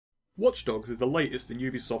Watch Dogs is the latest in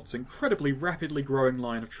Ubisoft's incredibly rapidly growing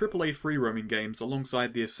line of AAA free-roaming games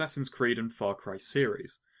alongside the Assassin's Creed and Far Cry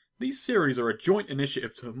series. These series are a joint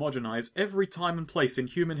initiative to homogenise every time and place in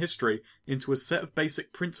human history into a set of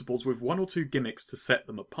basic principles with one or two gimmicks to set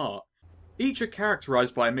them apart. Each are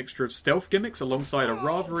characterised by a mixture of stealth gimmicks alongside a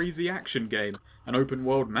rather easy action game, an open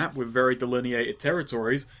world map with very delineated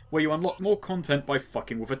territories where you unlock more content by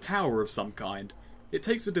fucking with a tower of some kind. It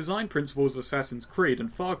takes the design principles of Assassin's Creed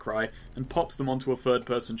and Far Cry and pops them onto a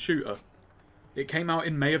third-person shooter. It came out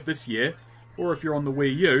in May of this year, or if you're on the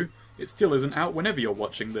Wii U, it still isn't out whenever you're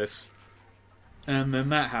watching this. And then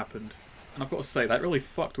that happened. And I've got to say, that really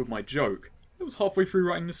fucked with my joke. It was halfway through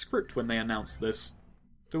writing the script when they announced this.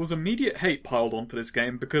 There was immediate hate piled onto this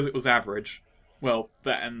game because it was average. Well,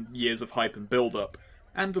 that and years of hype and build-up,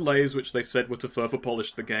 and delays which they said were to further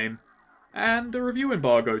polish the game. And a review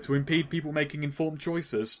embargo to impede people making informed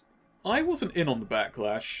choices. I wasn't in on the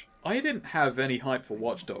backlash. I didn't have any hype for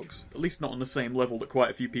Watch Dogs, at least not on the same level that quite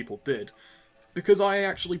a few people did. Because I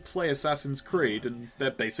actually play Assassin's Creed, and they're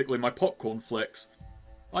basically my popcorn flicks.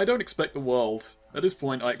 I don't expect the world. At this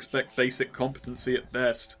point, I expect basic competency at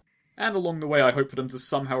best. And along the way, I hope for them to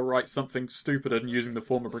somehow write something stupider than using the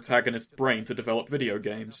former protagonist's brain to develop video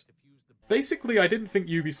games. Basically, I didn't think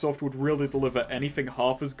Ubisoft would really deliver anything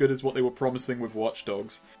half as good as what they were promising with Watch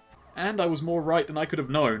Dogs. And I was more right than I could have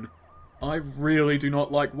known. I really do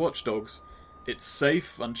not like Watch Dogs. It's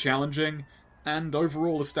safe, unchallenging, and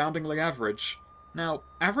overall astoundingly average. Now,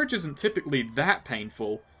 average isn't typically that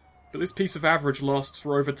painful, but this piece of average lasts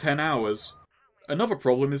for over 10 hours. Another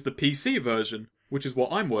problem is the PC version, which is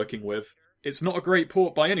what I'm working with. It's not a great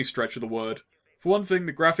port by any stretch of the word. For one thing,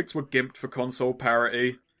 the graphics were gimped for console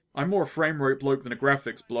parity. I'm more a frame rate bloke than a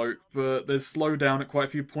graphics bloke, but there's slowdown at quite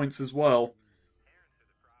a few points as well.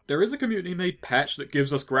 There is a community-made patch that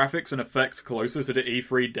gives us graphics and effects closer to the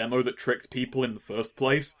E3 demo that tricked people in the first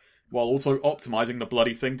place, while also optimizing the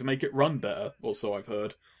bloody thing to make it run better, or so I've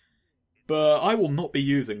heard. But I will not be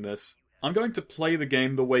using this. I'm going to play the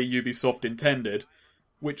game the way Ubisoft intended,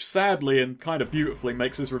 which sadly and kind of beautifully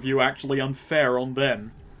makes this review actually unfair on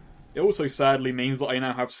them. It also sadly means that I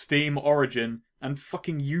now have Steam, Origin, and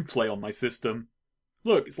fucking Uplay on my system.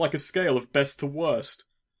 Look, it's like a scale of best to worst.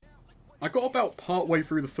 I got about partway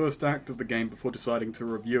through the first act of the game before deciding to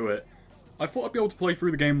review it. I thought I'd be able to play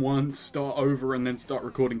through the game once, start over, and then start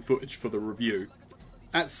recording footage for the review.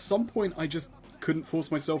 At some point I just couldn't force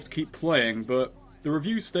myself to keep playing, but the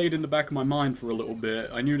review stayed in the back of my mind for a little bit.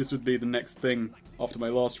 I knew this would be the next thing after my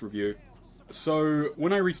last review. So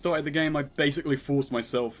when I restarted the game, I basically forced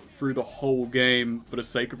myself through the whole game for the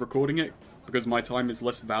sake of recording it, because my time is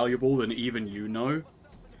less valuable than even you know.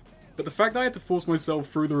 But the fact that I had to force myself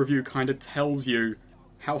through the review kinda tells you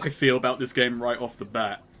how I feel about this game right off the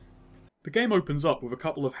bat. The game opens up with a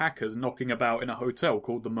couple of hackers knocking about in a hotel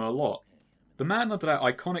called the Merlot. The man under that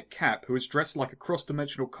iconic cap who is dressed like a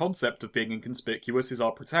cross-dimensional concept of being inconspicuous is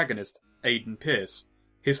our protagonist, Aiden Pierce.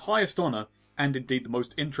 His highest honour, and indeed the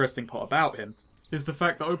most interesting part about him, is the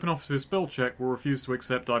fact that OpenOffice's spellcheck will refuse to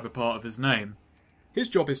accept either part of his name. His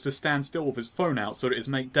job is to stand still with his phone out so that his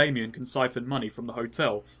mate Damien can siphon money from the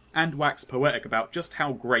hotel, and wax poetic about just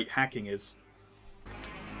how great hacking is.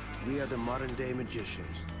 We are the modern-day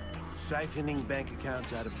magicians, siphoning bank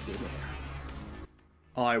accounts out of thin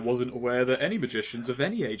air. I wasn't aware that any magicians of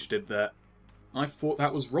any age did that. I thought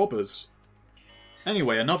that was robbers.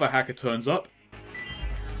 Anyway, another hacker turns up.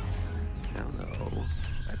 Hello.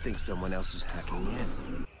 I think someone else is hacking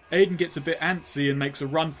in. Aiden gets a bit antsy and makes a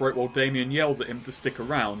run for it while Damien yells at him to stick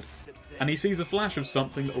around. And he sees a flash of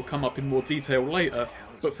something that will come up in more detail later,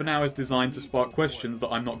 but for now is designed to spark questions that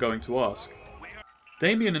I'm not going to ask.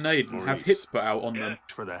 Damien and Aiden have hits put out on them.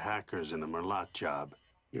 For the hackers in the Merlot job.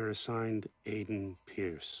 You're assigned Aiden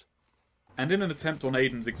Pierce. And in an attempt on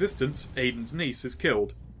Aiden's existence, Aiden's niece is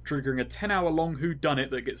killed, triggering a 10-hour-long whodunit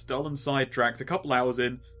that gets dull and sidetracked a couple hours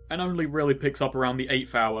in, and only really picks up around the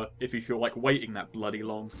 8th hour if you feel like waiting that bloody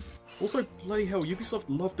long. Also, bloody hell, Ubisoft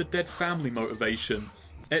loved the dead family motivation.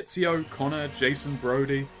 Ezio, Connor, Jason,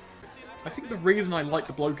 Brody. I think the reason I liked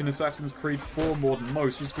the bloke in Assassin's Creed 4 more than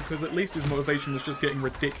most was because at least his motivation was just getting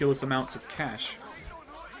ridiculous amounts of cash.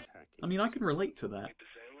 I mean, I can relate to that.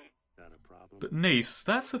 But niece,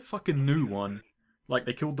 that's a fucking new one. Like,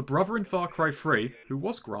 they killed the brother in Far Cry 3, who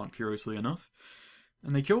was Grant, curiously enough.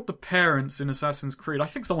 And they killed the parents in Assassin's Creed. I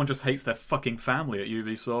think someone just hates their fucking family at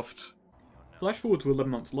Ubisoft. Flash forward to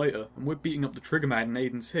 11 months later, and we're beating up the trigger man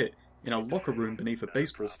in Aiden's hit, in a locker room beneath a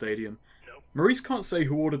baseball stadium. Maurice can't say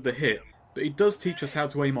who ordered the hit, but he does teach us how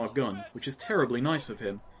to aim our gun, which is terribly nice of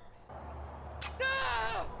him.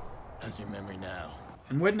 How's your memory now?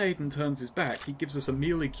 And when Aiden turns his back, he gives us a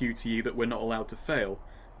melee QTE that we're not allowed to fail.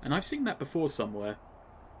 And I've seen that before somewhere.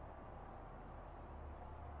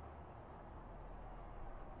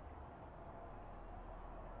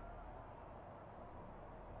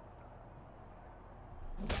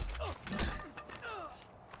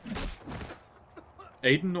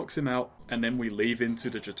 Aiden knocks him out, and then we leave into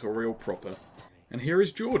the tutorial proper. And here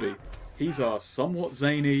is Geordie. He's our somewhat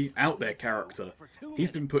zany, out-there character.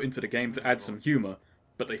 He's been put into the game to add some humour,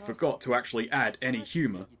 but they forgot to actually add any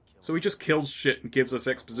humour. So he just kills shit and gives us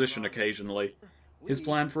exposition occasionally. His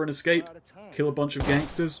plan for an escape? Kill a bunch of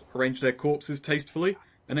gangsters, arrange their corpses tastefully,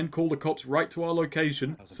 and then call the cops right to our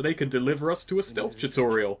location so they can deliver us to a stealth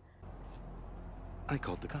tutorial. I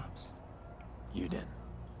called the cops. You didn't.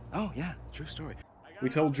 Oh yeah, true story. We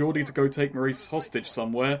tell Geordie to go take Maurice hostage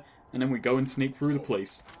somewhere, and then we go and sneak through the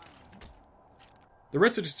police. The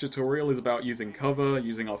rest of this tutorial is about using cover,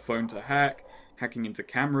 using our phone to hack, hacking into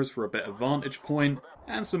cameras for a better vantage point,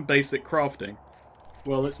 and some basic crafting.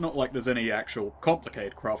 Well, it's not like there's any actual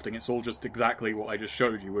complicated crafting, it's all just exactly what I just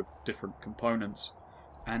showed you with different components.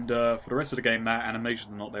 And for the rest of the game, that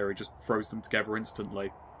animation's not there, he just throws them together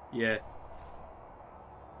instantly. Yeah.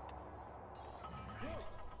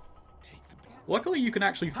 Luckily you can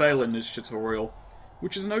actually fail in this tutorial,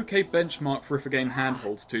 which is an okay benchmark for if a game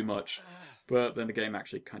handholds too much, but then the game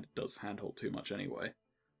actually kind of does handhold too much anyway.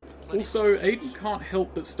 Also, Aiden can't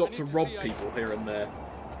help but stop to rob people here and there.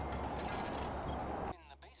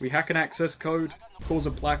 We hack an access code, cause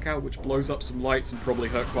a blackout which blows up some lights and probably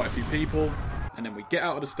hurt quite a few people, and then we get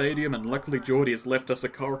out of the stadium and luckily Geordie has left us a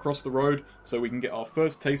car across the road so we can get our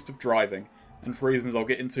first taste of driving, and for reasons I'll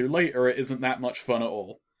get into later it isn't that much fun at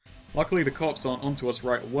all. Luckily the cops aren't onto us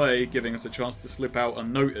right away, giving us a chance to slip out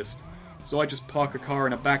unnoticed, so I just park a car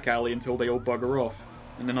in a back alley until they all bugger off,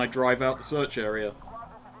 and then I drive out the search area.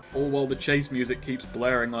 All while the chase music keeps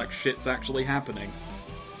blaring like shit's actually happening.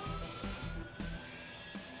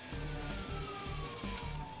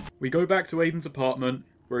 We go back to Aiden's apartment,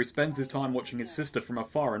 where he spends his time watching his sister from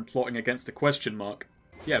afar and plotting against a question mark.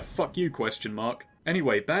 Yeah, fuck you, question mark.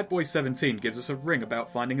 Anyway, Bad Boy 17 gives us a ring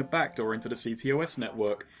about finding a backdoor into the CTOS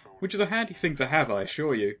network, which is a handy thing to have, I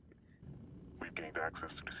assure you. We've gained access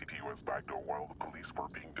to the CTOS backdoor while the police were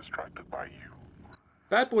being distracted by you.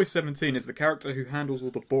 Bad Boy 17 is the character who handles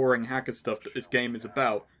all the boring hacker stuff that this game is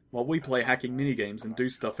about, while we play hacking minigames and do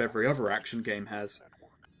stuff every other action game has.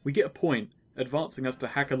 We get a point, advancing us to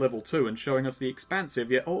Hacker Level 2 and showing us the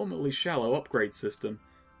expansive yet ultimately shallow upgrade system.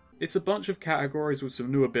 It's a bunch of categories with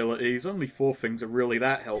some new abilities, only 4 things are really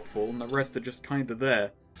that helpful, and the rest are just kinda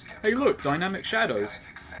there. Hey look, dynamic shadows!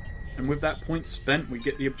 And with that point spent, we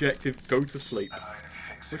get the objective, go to sleep.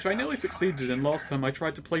 Which I nearly succeeded in last time I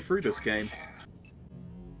tried to play through this game.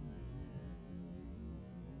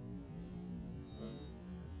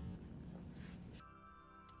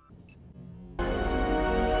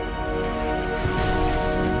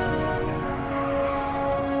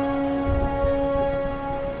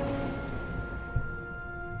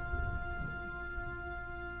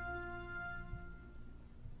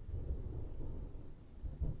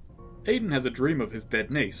 Aiden has a dream of his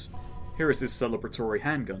dead niece. Here is his celebratory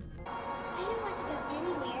handgun. I don't want to go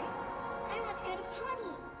anywhere. I want to go to party.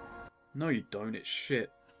 No you don't, it's shit.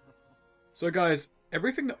 So guys,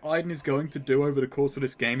 everything that Aiden is going to do over the course of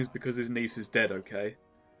this game is because his niece is dead, okay?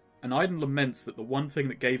 And Aiden laments that the one thing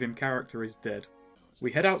that gave him character is dead.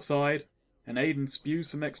 We head outside, and Aiden spews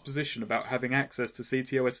some exposition about having access to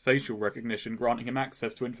CTOS facial recognition, granting him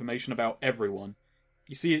access to information about everyone.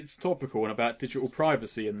 You see, it's topical and about digital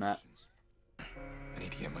privacy and that. I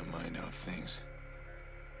need to get my mind off things.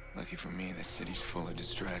 Lucky for me, this city's full of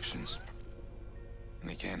distractions. And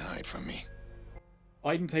they can't hide from me.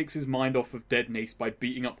 Aiden takes his mind off of dead niece by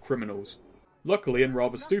beating up criminals. Luckily, and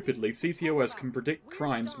rather stupidly, CTOS can predict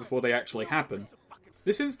crimes before they actually happen.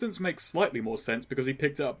 This instance makes slightly more sense because he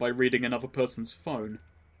picked it up by reading another person's phone.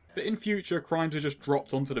 But in future, crimes are just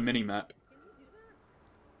dropped onto the minimap.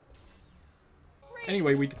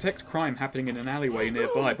 Anyway, we detect crime happening in an alleyway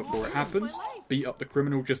nearby before it happens, beat up the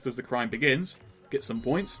criminal just as the crime begins, get some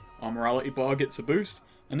points, our morality bar gets a boost,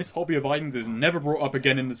 and this hobby of Aiden's is never brought up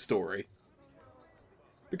again in the story.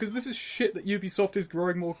 Because this is shit that Ubisoft is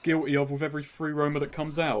growing more guilty of with every free roamer that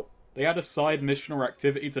comes out. They add a side mission or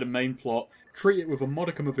activity to the main plot, treat it with a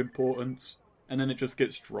modicum of importance, and then it just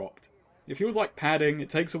gets dropped. It feels like padding,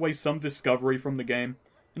 it takes away some discovery from the game,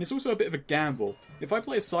 and it's also a bit of a gamble. If I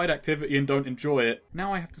play a side activity and don't enjoy it,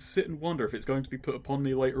 now I have to sit and wonder if it's going to be put upon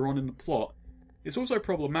me later on in the plot. It's also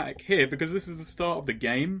problematic here because this is the start of the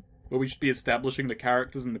game, where we should be establishing the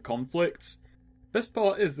characters and the conflicts. Best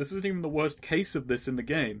part is, this isn't even the worst case of this in the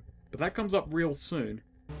game. but that comes up real soon.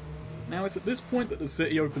 Now, it's at this point that the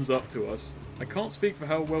city opens up to us. I can't speak for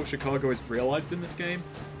how well Chicago is realised in this game,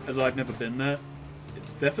 as I've never been there.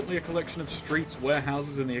 It's definitely a collection of streets,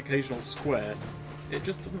 warehouses, and the occasional square. It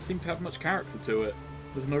just doesn't seem to have much character to it.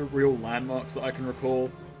 There's no real landmarks that I can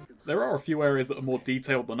recall. There are a few areas that are more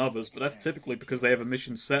detailed than others, but that's typically because they have a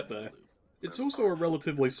mission set there. It's also a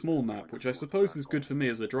relatively small map, which I suppose is good for me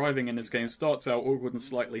as the driving in this game starts out awkward and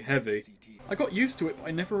slightly heavy. I got used to it, but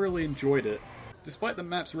I never really enjoyed it. Despite the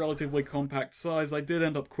map's relatively compact size, I did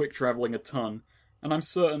end up quick travelling a ton, and I'm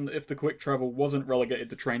certain that if the quick travel wasn't relegated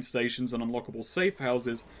to train stations and unlockable safe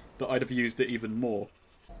houses, that I'd have used it even more.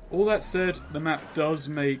 All that said, the map does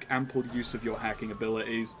make ample use of your hacking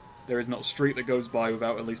abilities. There is not a street that goes by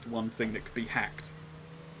without at least one thing that could be hacked.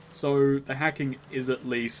 So, the hacking is at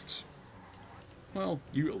least, well,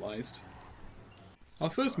 utilised. Our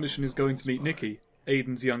first mission is going to meet Nikki,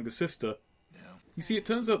 Aiden's younger sister. You see, it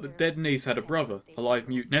turns out that dead niece had a brother, a live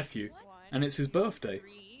mute nephew, and it's his birthday.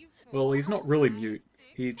 Well, he's not really mute,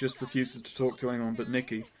 he just refuses to talk to anyone but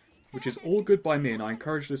Nikki, which is all good by me and I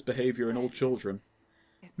encourage this behaviour in all children.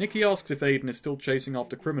 Nikki asks if Aiden is still chasing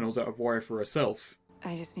after criminals out of worry for herself.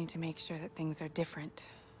 I just need to make sure that things are different.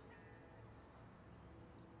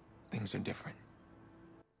 Things are different.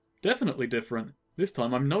 Definitely different. This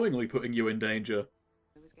time I'm knowingly putting you in danger.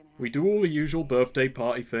 We do all the usual birthday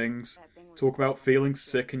party things. Talk about feeling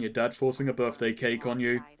sick and your dad forcing a birthday cake on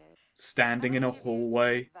you. Standing in a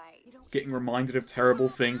hallway. Getting reminded of terrible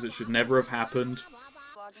things that should never have happened.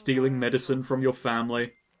 Stealing medicine from your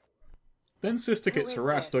family. Then sister gets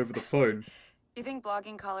harassed over the phone. You think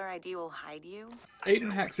blogging caller ID will hide you?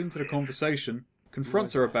 Aiden hacks into the conversation,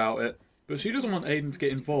 confronts her about it, but she doesn't want Aiden to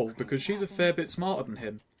get involved because she's a fair bit smarter than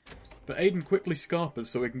him. But Aiden quickly scarpers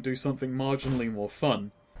so he can do something marginally more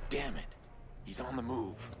fun. Damn it. He's on the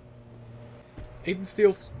move. Aiden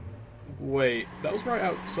steals... Wait, that was right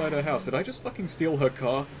outside her house. Did I just fucking steal her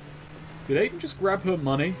car? Did Aiden just grab her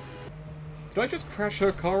money? Did I just crash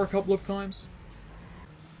her car a couple of times?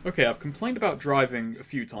 Okay, I've complained about driving a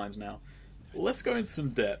few times now. Let's go into some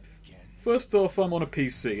depth. First off, I'm on a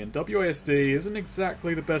PC, and WASD isn't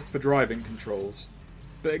exactly the best for driving controls.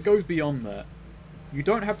 But it goes beyond that. You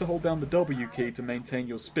don't have to hold down the W key to maintain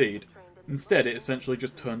your speed. Instead, it essentially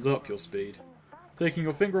just turns up your speed. Taking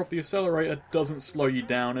your finger off the accelerator doesn't slow you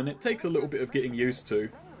down, and it takes a little bit of getting used to.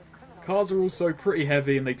 Cars are also pretty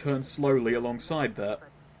heavy and they turn slowly alongside that.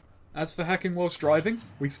 As for hacking whilst driving,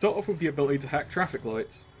 we start off with the ability to hack traffic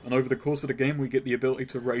lights, and over the course of the game we get the ability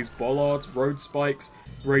to raise bollards, road spikes,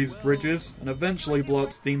 raise bridges, and eventually blow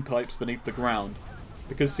up steam pipes beneath the ground.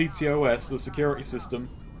 Because CTOS, the security system,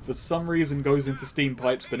 for some reason goes into steam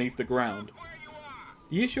pipes beneath the ground.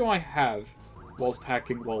 The issue I have, whilst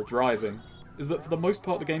hacking while driving, is that for the most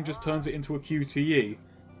part the game just turns it into a QTE.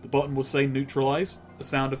 The button will say neutralise, a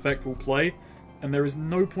sound effect will play, and there is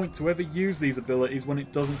no point to ever use these abilities when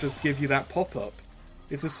it doesn't just give you that pop-up.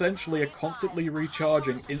 It's essentially a constantly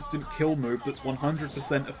recharging instant kill move that's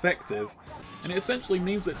 100% effective, and it essentially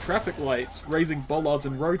means that traffic lights, raising bollards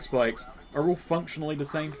and road spikes are all functionally the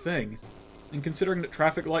same thing. And considering that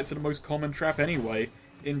traffic lights are the most common trap anyway,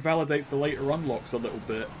 it invalidates the later unlocks a little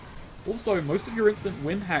bit. Also, most of your instant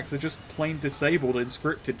win hacks are just plain disabled in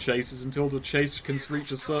scripted chases until the chase can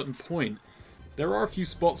reach a certain point. There are a few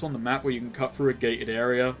spots on the map where you can cut through a gated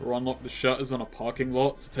area or unlock the shutters on a parking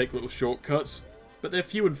lot to take little shortcuts, but they're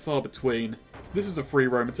few and far between. This is a free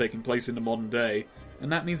roamer taking place in the modern day,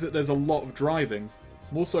 and that means that there's a lot of driving,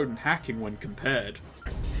 more so than hacking when compared.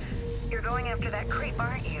 You're going after that creep,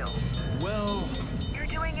 aren't you? Well, You're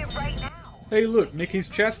doing it right now. Hey look, Nikki's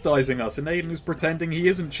chastising us and Aiden is pretending he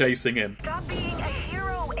isn't chasing him. Stop being a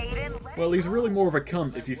hero, Aiden. Well, he's really more of a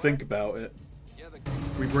cunt if you think about it.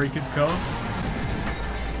 We break his car.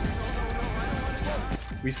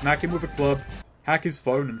 We smack him with a club, hack his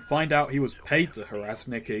phone, and find out he was paid to harass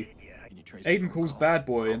Nikki. Aiden calls bad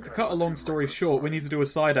boy, and to cut a long story short, we need to do a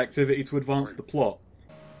side activity to advance the plot.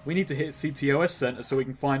 We need to hit CTOS Center so we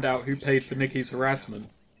can find out who paid for Nikki's harassment.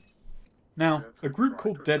 Now, a group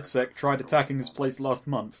called DedSec tried attacking this place last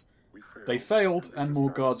month. They failed, and more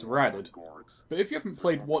guards were added. But if you haven't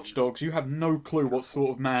played Watch Dogs, you have no clue what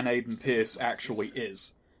sort of man Aiden Pierce actually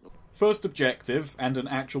is. First objective, and an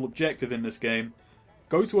actual objective in this game,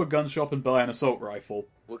 go to a gun shop and buy an assault rifle.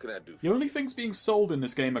 The only things being sold in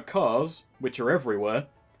this game are cars, which are everywhere,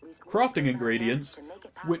 crafting ingredients,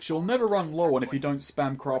 which you'll never run low on if you don't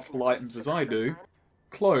spam craftable items as I do,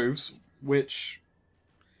 clothes, which...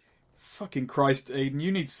 Fucking Christ, Aiden,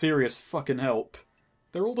 you need serious fucking help.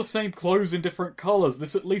 They're all the same clothes in different colours.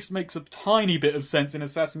 This at least makes a tiny bit of sense in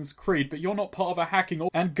Assassin's Creed, but you're not part of a hacking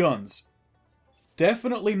and guns.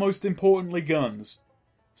 definitely most importantly guns.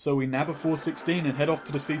 So we nab a 416 and head off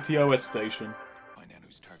to the CTOS station.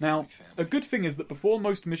 Now, a good thing is that before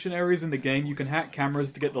most mission areas in the game you can hack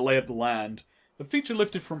cameras to get the lay of the land. A feature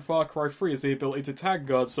lifted from Far Cry 3 is the ability to tag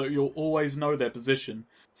guards so you'll always know their position.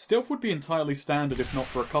 Stealth would be entirely standard if not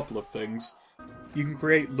for a couple of things. You can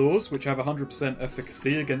create lures which have 100%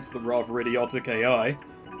 efficacy against the rather idiotic AI.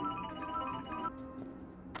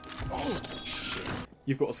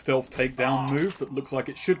 You've got a stealth takedown move that looks like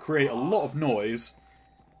it should create a lot of noise.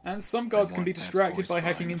 And some guards can be distracted by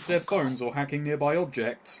hacking into their phones or hacking nearby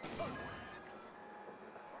objects.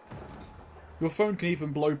 Your phone can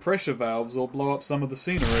even blow pressure valves or blow up some of the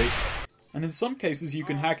scenery. And in some cases you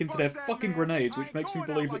can hack into their fucking grenades, which makes me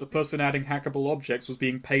believe that the person adding hackable objects was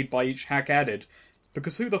being paid by each hack added.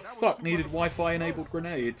 Because who the fuck needed Wi-Fi enabled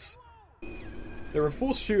grenades? There are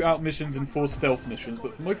forced shootout missions and forced stealth missions,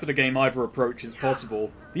 but for most of the game either approach is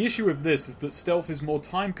possible. The issue with this is that stealth is more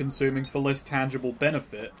time consuming for less tangible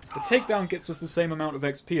benefit. A takedown gets us the same amount of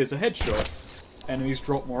XP as a headshot. Enemies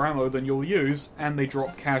drop more ammo than you'll use, and they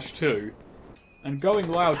drop cash too. And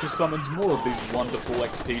going loud just summons more of these wonderful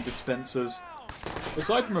XP dispensers.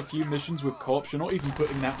 Aside from a few missions with cops, you're not even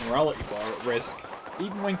putting that morality bar at risk,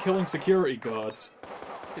 even when killing security guards.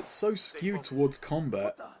 It's so skewed towards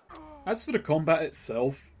combat. As for the combat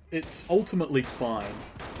itself, it's ultimately fine.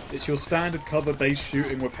 It's your standard cover-based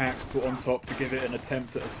shooting with hacks put on top to give it an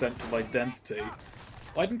attempt at a sense of identity.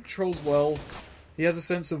 Aiden controls well, he has a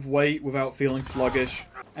sense of weight without feeling sluggish,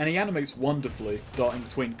 and he animates wonderfully, darting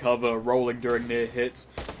between cover, rolling during near hits.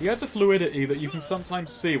 He has a fluidity that you can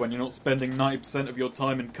sometimes see when you're not spending 90% of your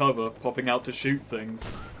time in cover, popping out to shoot things.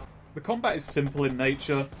 The combat is simple in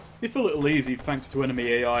nature, if a little easy thanks to enemy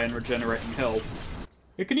AI and regenerating health.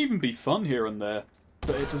 It can even be fun here and there,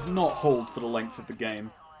 but it does not hold for the length of the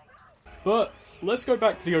game. But, let's go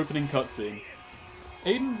back to the opening cutscene.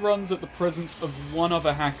 Aiden runs at the presence of one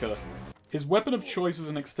other hacker. His weapon of choice is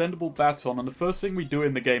an extendable baton, and the first thing we do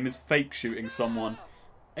in the game is fake shooting someone.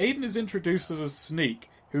 Aiden is introduced as a sneak,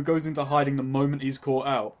 who goes into hiding the moment he's caught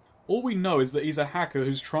out. All we know is that he's a hacker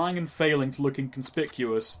who's trying and failing to look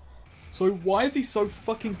inconspicuous. So why is he so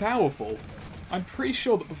fucking powerful? I'm pretty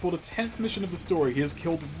sure that before the 10th mission of the story he has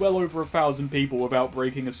killed well over 1,000 people without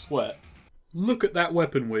breaking a sweat. Look at that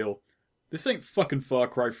weapon wheel. This ain't fucking Far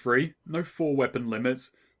Cry 3, no 4 weapon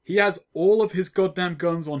limits. He has all of his goddamn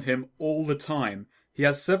guns on him all the time. He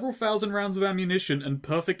has several thousand rounds of ammunition and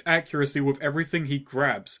perfect accuracy with everything he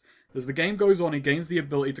grabs. As the game goes on he gains the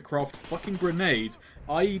ability to craft fucking grenades,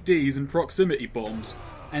 IEDs and proximity bombs.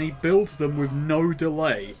 And he builds them with no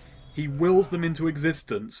delay. He wills them into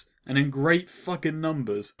existence. And in great fucking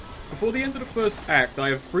numbers. Before the end of the first act, I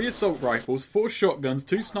have 3 assault rifles, 4 shotguns,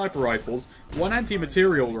 2 sniper rifles, 1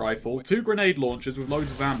 anti-material rifle, 2 grenade launchers with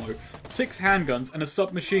loads of ammo, 6 handguns, and a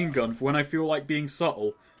submachine gun for when I feel like being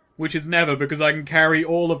subtle. Which is never, because I can carry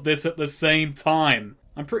all of this at the same time.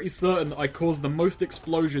 I'm pretty certain that I caused the most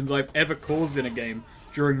explosions I've ever caused in a game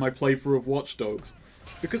during my playthrough of Watch Dogs.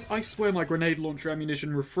 Because I swear my grenade launcher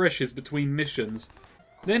ammunition refreshes between missions.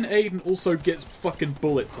 Then Aiden also gets fucking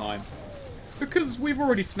bullet time. Because we've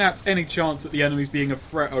already snapped any chance at the enemies being a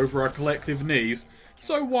threat over our collective knees,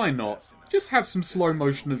 so why not? Just have some slow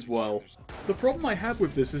motion as well. The problem I have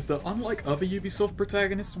with this is that unlike other Ubisoft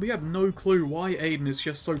protagonists, we have no clue why Aiden is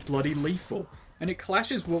just so bloody lethal, and it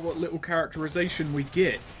clashes with what little characterization we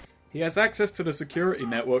get. He has access to the security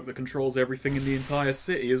network that controls everything in the entire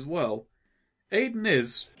city as well. Aiden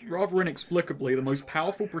is, rather inexplicably, the most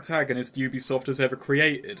powerful protagonist Ubisoft has ever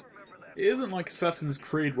created. It isn't like Assassin's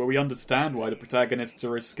Creed where we understand why the protagonists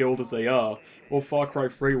are as skilled as they are, or Far Cry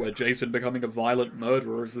 3 where Jason becoming a violent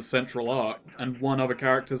murderer is the central arc, and one other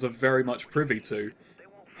characters are very much privy to.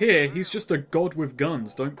 Here, he's just a god with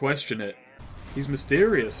guns, don't question it. He's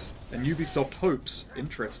mysterious, and Ubisoft hopes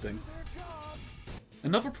interesting.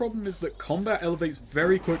 Another problem is that combat elevates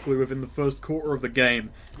very quickly within the first quarter of the game,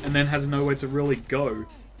 and then has nowhere to really go.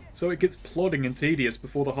 So it gets plodding and tedious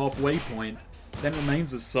before the halfway point, then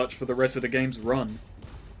remains as such for the rest of the game's run.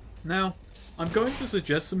 Now, I'm going to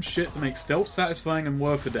suggest some shit to make stealth satisfying and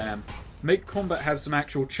worth a damn, make combat have some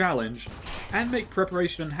actual challenge, and make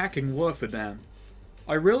preparation and hacking worth a damn.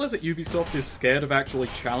 I realise that Ubisoft is scared of actually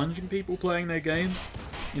challenging people playing their games.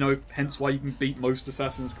 You know, hence why you can beat most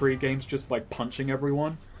Assassin's Creed games just by punching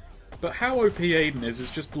everyone. But how OP Aiden is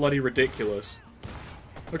just bloody ridiculous.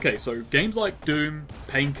 Okay, so games like Doom,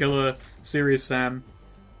 Painkiller, Serious Sam,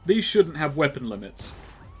 these shouldn't have weapon limits.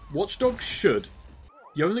 Watch Dogs should.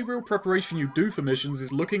 The only real preparation you do for missions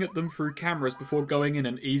is looking at them through cameras before going in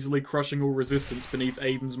and easily crushing all resistance beneath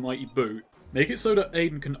Aiden's mighty boot. Make it so that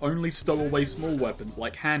Aiden can only stow away small weapons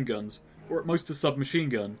like handguns, or at most a submachine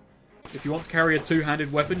gun. If you want to carry a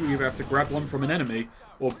two-handed weapon, you either have to grab one from an enemy,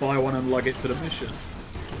 or buy one and lug it to the mission.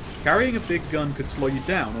 Carrying a big gun could slow you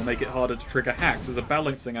down or make it harder to trigger hacks as a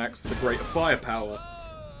balancing act for the greater firepower.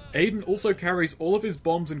 Aiden also carries all of his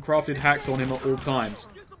bombs and crafted hacks on him at all times.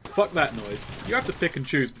 Fuck that noise. You have to pick and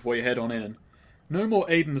choose before you head on in. No more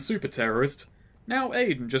Aiden the super terrorist. Now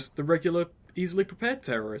Aiden, just the regular, easily prepared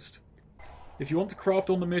terrorist. If you want to craft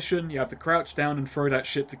on the mission, you have to crouch down and throw that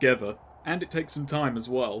shit together. And it takes some time as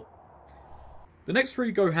well. The next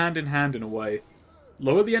three go hand in hand in a way.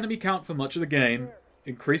 Lower the enemy count for much of the game,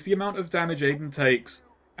 increase the amount of damage Aiden takes,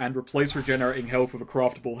 and replace regenerating health with a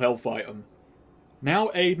craftable health item. Now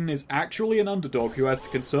Aiden is actually an underdog who has to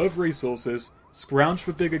conserve resources, scrounge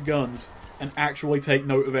for bigger guns, and actually take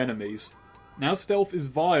note of enemies. Now stealth is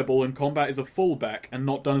viable and combat is a fallback and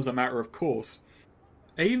not done as a matter of course.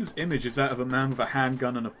 Aiden's image is that of a man with a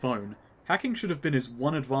handgun and a phone. Hacking should have been his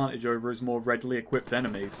one advantage over his more readily equipped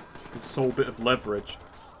enemies, his sole bit of leverage.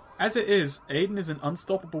 As it is, Aiden is an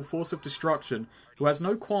unstoppable force of destruction who has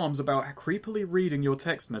no qualms about creepily reading your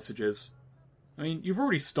text messages. I mean, you've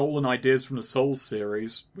already stolen ideas from the Souls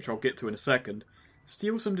series, which I'll get to in a second.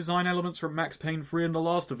 Steal some design elements from Max Payne 3 and The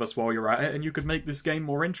Last of Us while you're at it, and you could make this game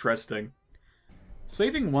more interesting.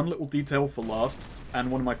 Saving one little detail for last,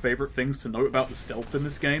 and one of my favourite things to note about the stealth in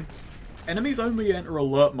this game, enemies only enter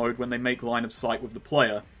alert mode when they make line of sight with the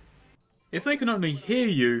player. If they can only hear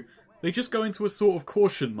you, they just go into a sort of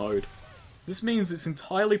caution mode. This means it's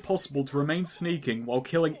entirely possible to remain sneaking while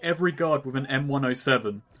killing every guard with an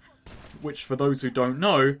M107, which, for those who don't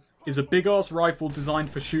know, is a big-ass rifle designed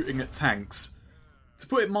for shooting at tanks. To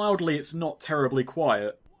put it mildly, it's not terribly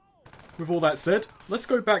quiet. With all that said, let's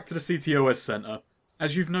go back to the CTOS Center.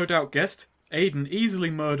 As you've no doubt guessed, Aiden easily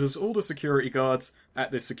murders all the security guards at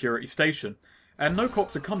this security station, and no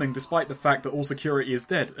cops are coming despite the fact that all security is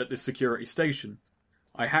dead at this security station.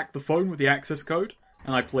 I hack the phone with the access code,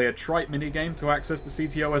 and I play a trite minigame to access the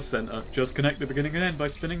CTOS Center. Just connect the beginning and end by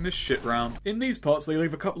spinning this shit round. In these parts they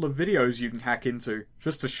leave a couple of videos you can hack into,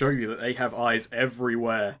 just to show you that they have eyes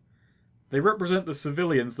everywhere. They represent the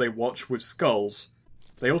civilians they watch with skulls.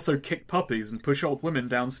 They also kick puppies and push old women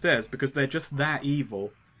downstairs because they're just that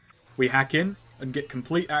evil. We hack in, and get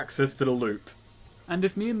complete access to the loop. And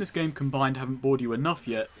if me and this game combined haven't bored you enough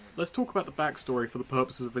yet, let's talk about the backstory for the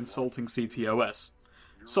purposes of insulting CTOS.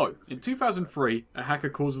 So, in 2003, a hacker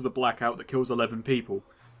causes a blackout that kills 11 people.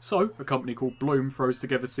 So, a company called Bloom throws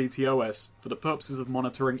together CTOS for the purposes of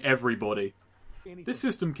monitoring everybody. This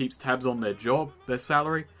system keeps tabs on their job, their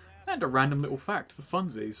salary, and a random little fact for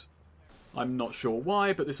funsies. I'm not sure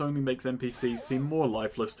why, but this only makes NPCs seem more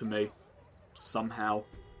lifeless to me. Somehow.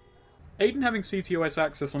 Aiden having CTOS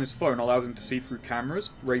access on his phone allows him to see through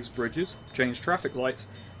cameras, raise bridges, change traffic lights,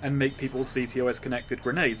 and make people's CTOS-connected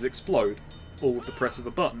grenades explode, all with the press of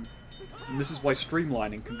a button. And this is why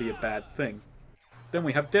streamlining can be a bad thing. Then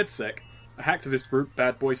we have DedSec, a hacktivist group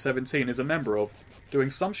Bad Boy 17 is a member of, doing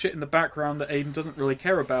some shit in the background that Aiden doesn't really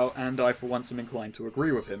care about, and I for once am inclined to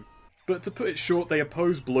agree with him. But to put it short, they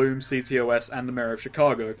oppose Bloom, CTOS, and the Mayor of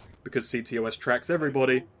Chicago, because CTOS tracks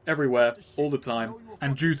everybody, everywhere, all the time,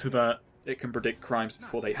 and due to that, it can predict crimes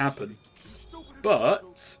before they happen.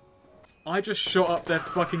 But I just shot up their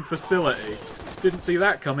fucking facility. Didn't see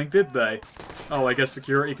that coming, did they? Oh, I guess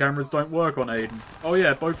security cameras don't work on Aiden. Oh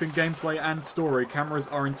yeah, both in gameplay and story, cameras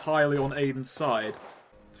are entirely on Aiden's side.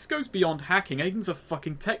 This goes beyond hacking. Aiden's a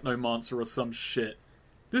fucking technomancer or some shit.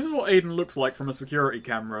 This is what Aiden looks like from a security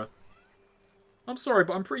camera. I'm sorry,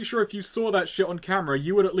 but I'm pretty sure if you saw that shit on camera,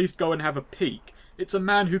 you would at least go and have a peek. It's a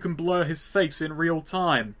man who can blur his face in real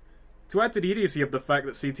time. To add to the idiocy of the fact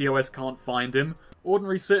that CTOS can't find him,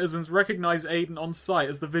 ordinary citizens recognise Aiden on sight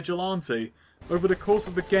as the vigilante. Over the course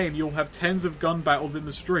of the game, you'll have tens of gun battles in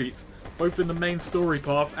the streets, both in the main story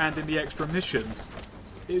path and in the extra missions.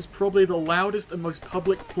 It is probably the loudest and most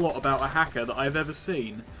public plot about a hacker that I've ever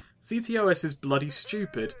seen. CTOS is bloody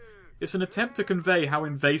stupid. It's an attempt to convey how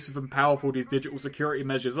invasive and powerful these digital security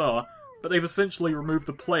measures are, but they've essentially removed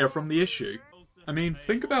the player from the issue. I mean,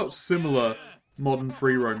 think about similar modern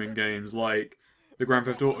free-roaming games like the Grand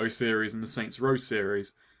Theft Auto series and the Saints Row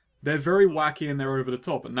series. They're very wacky and they're over the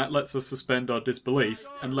top, and that lets us suspend our disbelief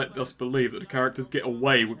and let us believe that the characters get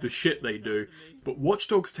away with the shit they do. But Watch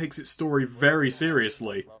Dogs takes its story very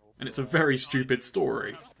seriously, and it's a very stupid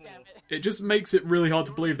story. It just makes it really hard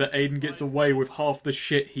to believe that Aiden gets away with half the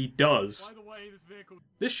shit he does.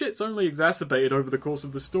 This shit's only exacerbated over the course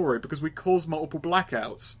of the story because we caused multiple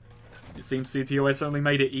blackouts. It seems CTOS only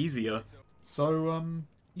made it easier. So,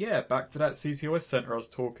 yeah, back to that CTOS center I was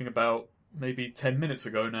talking about maybe 10 minutes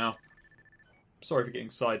ago now. Sorry for getting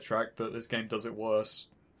sidetracked, but this game does it worse.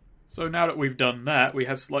 So now that we've done that, we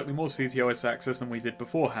have slightly more CTOS access than we did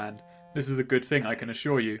beforehand. This is a good thing, I can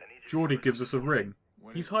assure you. Geordie gives us a ring.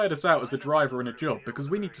 He's hired us out as a driver in a job because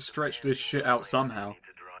we need to stretch this shit out somehow.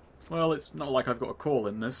 Well, it's not like I've got a call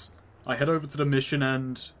in this. I head over to the mission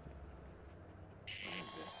and...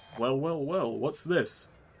 Well, what's this?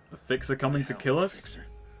 A fixer coming to kill us?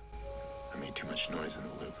 I made too much noise in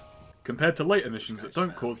the loop. Compared to later missions that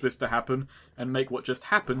don't cause this to happen and make what just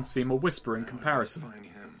happened seem a whisper in comparison.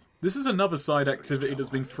 This is another side activity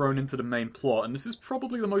that's been thrown into the main plot, and this is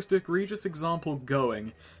probably the most egregious example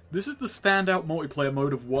going. This is the standout multiplayer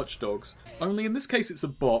mode of Watch Dogs, only in this case it's a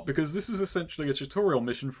bot because this is essentially a tutorial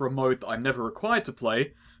mission for a mode that I'm never required to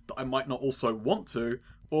play, that I might not also want to,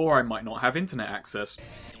 or I might not have internet access.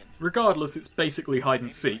 Regardless, it's basically hide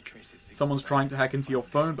and seek. Someone's trying to hack into your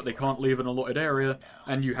phone but they can't leave an allotted area,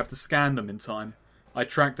 and you have to scan them in time. I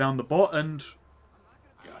tracked down the bot and...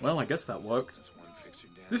 well, I guess that worked.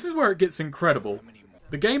 This is where it gets incredible.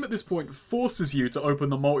 The game at this point forces you to open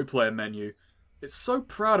the multiplayer menu. It's so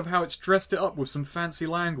proud of how it's dressed it up with some fancy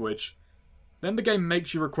language. Then the game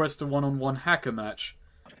makes you request a one-on-one hacker match.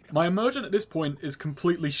 My immersion at this point is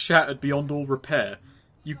completely shattered beyond all repair.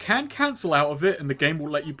 You can cancel out of it and the game will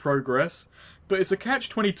let you progress, but it's a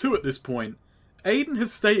catch-22 at this point. Aiden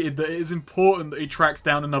has stated that it is important that he tracks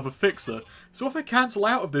down another fixer, so if I cancel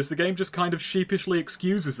out of this, the game just kind of sheepishly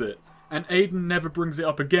excuses it, and Aiden never brings it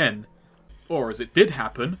up again. Or, as it did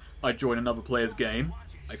happen, I join another player's game,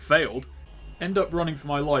 I failed, end up running for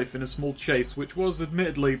my life in a small chase which was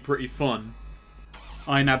admittedly pretty fun.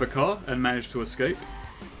 I nab a car and manage to escape.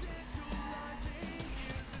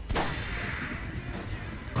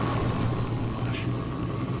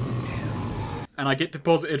 And I get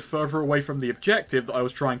deposited further away from the objective that I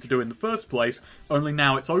was trying to do in the first place, only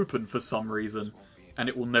now it's open for some reason, and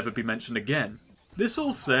it will never be mentioned again. This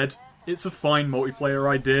all said, it's a fine multiplayer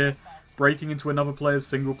idea, breaking into another player's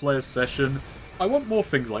single-player session. I want more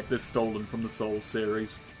things like this stolen from the Souls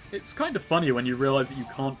series. It's kind of funny when you realise that you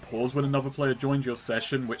can't pause when another player joins your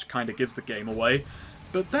session, which kind of gives the game away.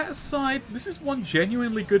 But that aside, this is one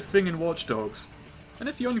genuinely good thing in Watch Dogs. And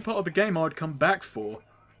it's the only part of the game I would come back for.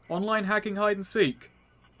 Online hacking hide and seek.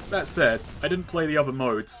 That said, I didn't play the other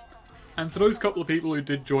modes. And to those couple of people who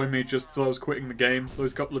did join me just as I was quitting the game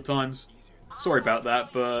those couple of times, sorry about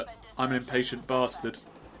that, but I'm an impatient bastard.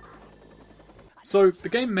 So, the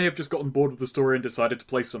game may have just gotten bored with the story and decided to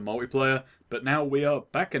play some multiplayer, but now we are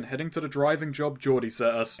back and heading to the driving job Geordie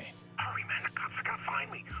set us. Hurry, man, the cops are gonna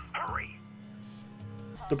find me. Hurry!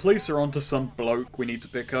 The police are onto some bloke we need to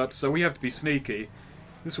pick up, so we have to be sneaky.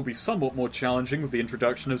 This will be somewhat more challenging with the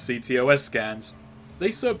introduction of CTOS scans.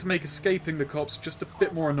 They serve to make escaping the cops just a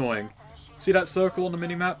bit more annoying. See that circle on the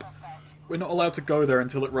minimap? We're not allowed to go there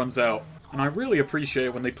until it runs out, and I really appreciate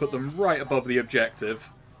it when they put them right above the objective.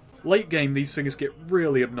 Late game, these things get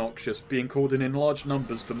really obnoxious, being called in large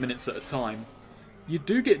numbers for minutes at a time. You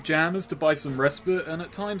do get jammers to buy some respite, and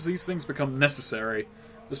at times these things become necessary,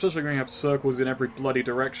 especially when you have circles in every bloody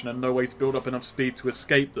direction and no way to build up enough speed to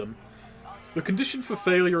escape them. The condition for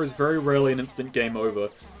failure is very rarely an instant game over.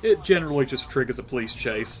 It generally just triggers a police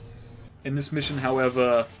chase. In this mission,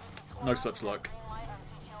 however, no such luck.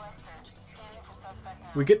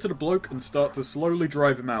 We get to the bloke and start to slowly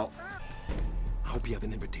drive him out. I hope you have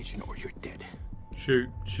an invitation or you're dead. Shoot,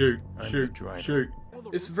 shoot, shoot, shoot.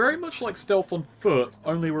 It's very much like stealth on foot,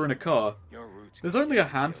 only we're in a car. There's only a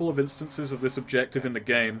handful of instances of this objective in the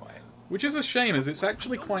game, which is a shame as it's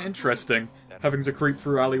actually quite interesting, having to creep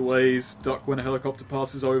through alleyways, duck when a helicopter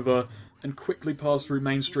passes over, and quickly pass through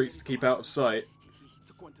main streets to keep out of sight.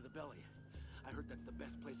 Took one to the belly. I heard that's the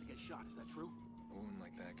best place to get shot, is that true? A wound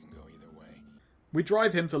like that can go either way. We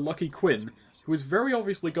drive him to Lucky Quinn, who is very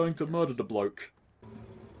obviously going to murder the bloke.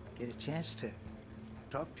 Get a chance to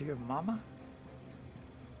talk to your mama?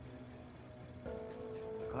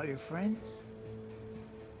 Call your friends?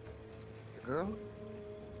 Your girl?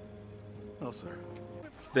 Well, sir.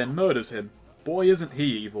 Then murders him. Boy, isn't he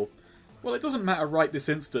evil. Well, it doesn't matter right this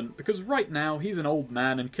instant, because right now he's an old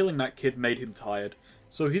man and killing that kid made him tired.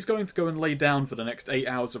 So he's going to go and lay down for the next 8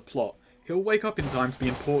 hours of plot. He'll wake up in time to be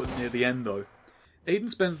important near the end, though.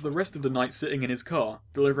 Aiden spends the rest of the night sitting in his car,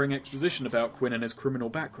 delivering exposition about Quinn and his criminal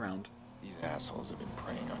background. These assholes have been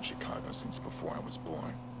preying on Chicago since before I was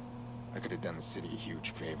born. I could have done the city a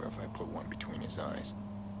huge favor if I put one between his eyes.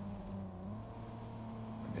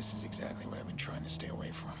 But this is exactly what I've been trying to stay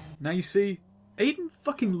away from. Now you see, Aiden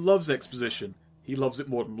fucking loves exposition. He loves it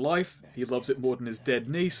more than life, he loves it more than his dead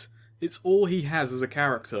niece. It's all he has as a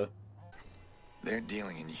character. They're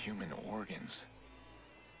dealing in human organs.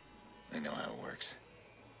 I know how it works.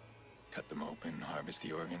 Cut them open, harvest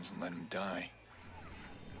the organs, and let them die.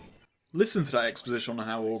 Listen to that exposition on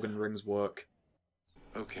how organ rings work.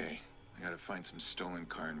 Okay, I gotta find some stolen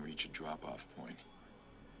car and reach a drop-off point.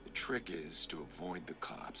 The trick is to avoid the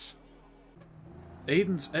cops.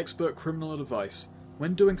 Aiden's expert criminal advice.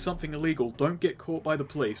 When doing something illegal, don't get caught by the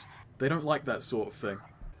police. They don't like that sort of thing.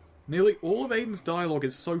 Nearly all of Aiden's dialogue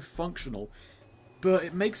is so functional, but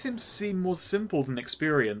it makes him seem more simple than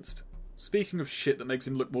experienced. Speaking of shit that makes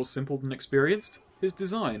him look more simple than experienced, his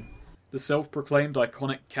design. The self-proclaimed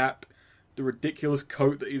iconic cap, the ridiculous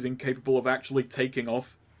coat that he's incapable of actually taking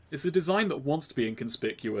off. It's a design that wants to be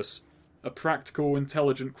inconspicuous. A practical,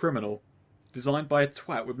 intelligent criminal. Designed by a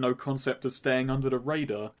twat with no concept of staying under the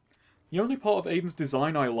radar. The only part of Aiden's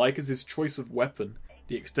design I like is his choice of weapon,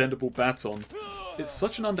 the extendable baton. It's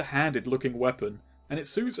such an underhanded looking weapon, and it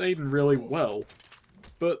suits Aiden really well.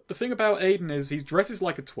 But the thing about Aiden is he dresses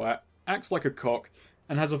like a twat, acts like a cock,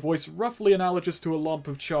 and has a voice roughly analogous to a lump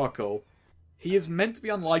of charcoal. He is meant to be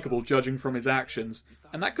unlikable judging from his actions,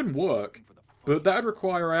 and that can work, but that would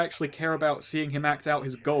require I actually care about seeing him act out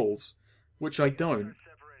his goals, which I don't.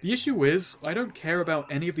 The issue is, I don't care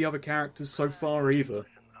about any of the other characters so far either.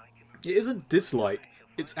 It isn't dislike,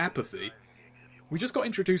 it's apathy. We just got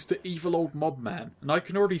introduced to evil old mob man, and I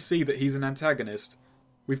can already see that he's an antagonist.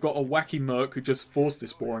 We've got a wacky merc who just forced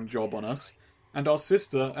this boring job on us, and our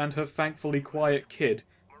sister and her thankfully quiet kid,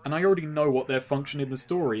 and I already know what their function in the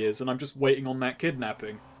story is, and I'm just waiting on that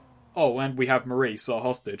kidnapping. Oh, and we have Maurice, our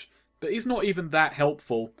hostage, but he's not even that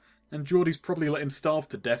helpful, and Geordie's probably let him starve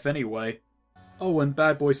to death anyway. Oh, and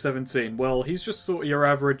Bad Boy 17, well, he's just sort of your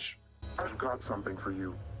average... I've got something for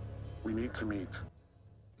you. We need to meet.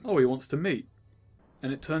 Oh, he wants to meet.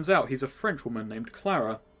 And it turns out he's a Frenchwoman named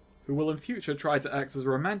Clara, who will in future try to act as a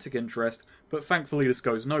romantic interest, but thankfully this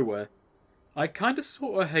goes nowhere. I kinda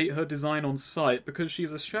sorta hate her design on sight because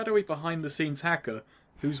she's a shadowy behind-the-scenes hacker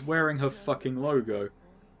who's wearing her fucking logo.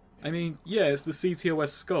 I mean, yeah, it's the CTOS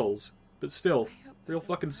skulls, but still, real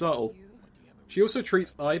fucking subtle. She also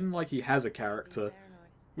treats Aiden like he has a character,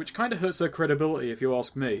 which kinda hurts her credibility if you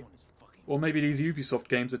ask me. Or maybe these Ubisoft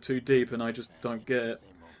games are too deep and I just don't get it.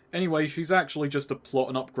 Anyway, she's actually just a plot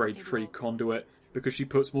and upgrade tree conduit, because she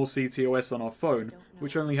puts more CTOS on our phone,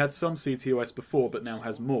 which only had some CTOS before but now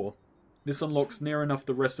has more. This unlocks near enough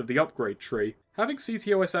the rest of the upgrade tree. Having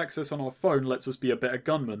CTOS access on our phone lets us be a better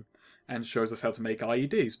gunman, and shows us how to make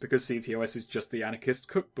IEDs, because CTOS is just the anarchist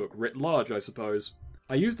cookbook writ large, I suppose.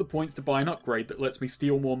 I use the points to buy an upgrade that lets me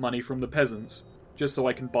steal more money from the peasants, just so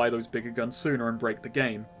I can buy those bigger guns sooner and break the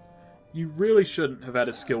game. You really shouldn't have had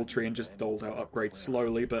a skill tree and just doled out upgrades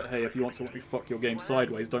slowly, but hey, if you want to let me fuck your game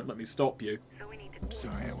sideways, don't let me stop you.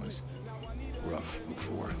 Sorry I was rough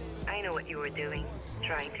before. I know what you were doing,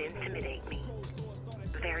 trying to intimidate me.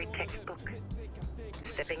 Very textbook.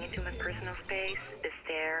 Stepping into my personal space, the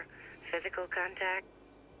stare, physical contact.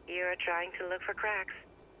 You're trying to look for cracks.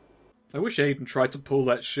 I wish Aiden tried to pull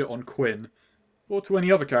that shit on Quinn, or to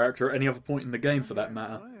any other character at any other point in the game for that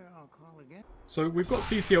matter. So we've got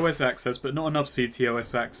CTOS access, but not enough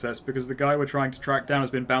CTOS access because the guy we're trying to track down has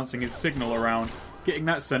been bouncing his signal around. Getting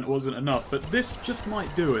that sent wasn't enough, but this just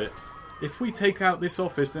might do it. If we take out this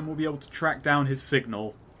office, then we'll be able to track down his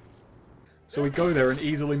signal. So we go there and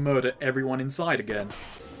easily murder everyone inside again.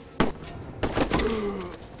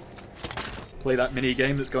 Play that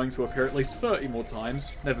mini-game that's going to appear at least 30 more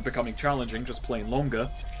times, never becoming challenging, just plain longer.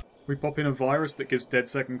 We pop in a virus that gives Dead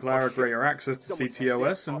Second Clara greater access to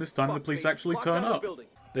CTOS, and this time the police actually turn up.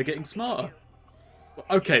 They're getting smarter.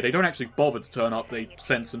 Okay, they don't actually bother to turn up, they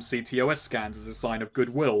send some CTOS scans as a sign of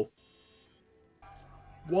goodwill.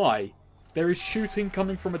 Why? There is shooting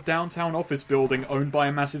coming from a downtown office building owned by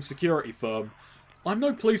a massive security firm. I'm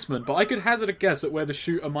no policeman, but I could hazard a guess at where the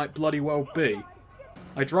shooter might bloody well be.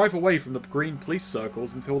 I drive away from the green police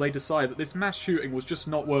circles until they decide that this mass shooting was just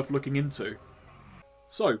not worth looking into.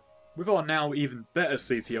 So, with our now even better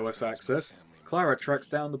CTOS access, Clara tracks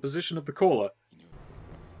down the position of the caller.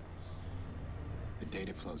 The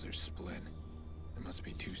data flows are split. There must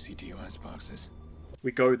be 2 CTOS boxes.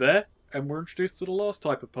 We go there, and we're introduced to the last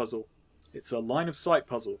type of puzzle. It's a line of sight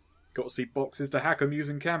puzzle. Got to see boxes to hack them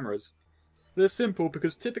using cameras. They're simple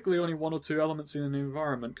because typically only 1 or 2 elements in an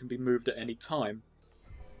environment can be moved at any time.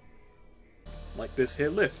 Like this here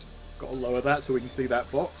lift. Got to lower that so we can see that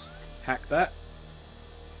box. Hack that.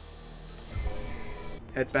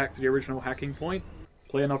 Head back to the original hacking point.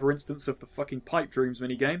 Play another instance of the fucking Pipe Dreams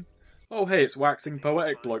minigame. Oh hey, it's Waxing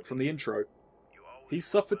Poetic Bloke from the intro. He's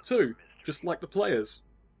suffered too, just like the players.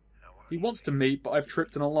 He wants to meet, but I've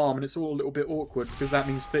tripped an alarm and it's all a little bit awkward because that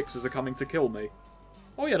means fixers are coming to kill me.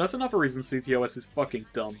 Oh yeah, that's another reason CTOS is fucking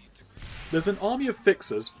dumb. There's an army of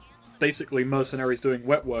fixers, basically mercenaries doing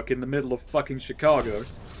wet work in the middle of fucking Chicago,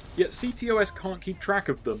 Yet CTOS can't keep track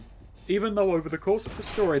of them, even though over the course of the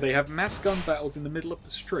story they have mass gun battles in the middle of the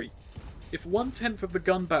street. If 1/10 of the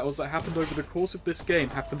gun battles that happened over the course of this game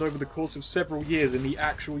happened over the course of several years in the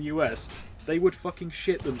actual US, they would fucking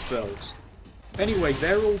shit themselves. Anyway,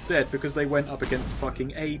 they're all dead because they went up against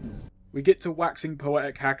fucking Aiden. We get to waxing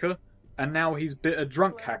poetic hacker, and now he's bitter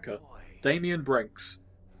drunk hacker, Damien Brinks.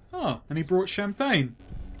 Oh, and he brought champagne.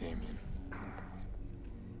 Damien.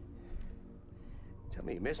 Tell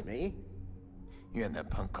me you miss me? You had that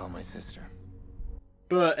punk call my sister.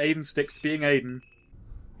 But Aiden sticks to being Aiden.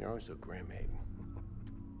 You're always so grim, Aiden.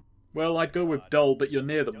 Well, I'd go with dull, but you're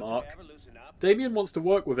near the mark. Damien wants to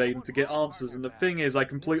work with Aiden to get answers, and the thing is, I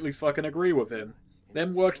completely fucking agree with him.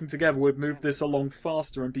 Them working together would move this along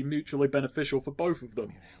faster and be mutually beneficial for both of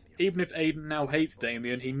them. Even if Aiden now hates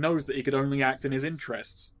Damien, he knows that he could only act in his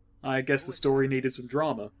interests. I guess the story needed some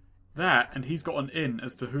drama. That, and he's got an in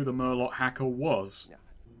as to who the Murloc hacker was.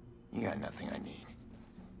 You got nothing I need.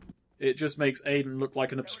 It just makes Aiden look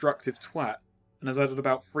like an obstructive twat, and has added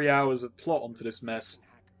about 3 hours of plot onto this mess.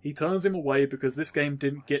 He turns him away because this game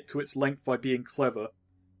didn't get to its length by being clever.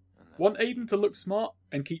 Want Aiden to look smart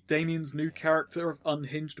and keep Damien's new character of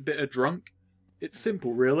unhinged bitter drunk? It's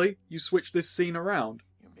simple, really. You switch this scene around.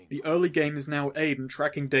 The early game is now Aiden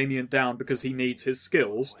tracking Damien down because he needs his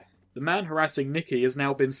skills. The man harassing Nikki has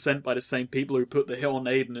now been sent by the same people who put the hit on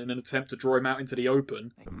Aiden in an attempt to draw him out into the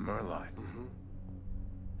open. The Murloc.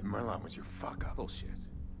 The Murloc was your fuck-up. Bullshit.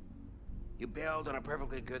 You bailed on a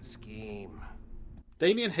perfectly good scheme.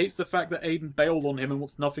 Damien hates the fact that Aiden bailed on him and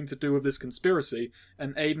wants nothing to do with this conspiracy,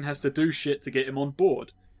 and Aiden has to do shit to get him on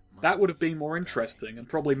board. That would have been more interesting, and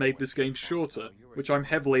probably made this game shorter, which I'm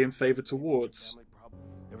heavily in favour towards.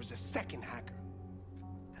 There was a second hacker,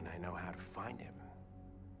 and I know how to find him.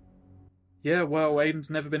 Yeah, well, Aiden's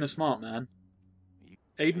never been a smart man.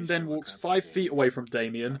 Aiden then walks 5 feet away from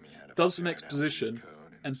Damien, does some exposition,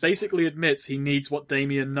 and basically admits he needs what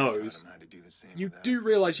Damien knows. You do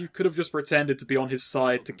realise you could have just pretended to be on his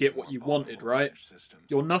side to get what you wanted, right?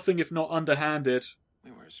 You're nothing if not underhanded.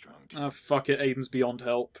 Ah, fuck it, Aiden's beyond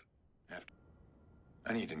help.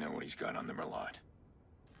 I need to know what he's got on the Murloc.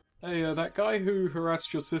 Hey, that guy who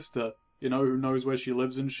harassed your sister, you know, who knows where she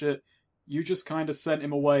lives and shit, you just kinda sent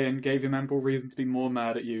him away and gave him ample reason to be more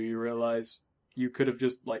mad at you, you realise? You could have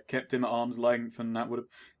just, kept him at arm's length and that would have...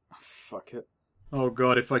 Oh, fuck it. Oh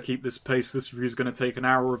god, if I keep this pace, this review's gonna take an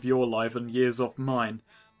hour of your life and years off mine.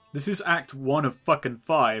 This is Act 1 of fucking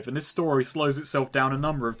 5, and this story slows itself down a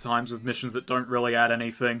number of times with missions that don't really add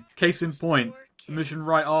anything. Case in point, the mission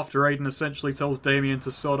right after Aiden essentially tells Damien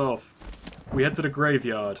to sod off. We head to the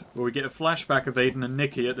graveyard, where we get a flashback of Aiden and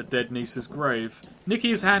Nikki at the dead niece's grave.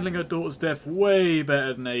 Nikki is handling her daughter's death way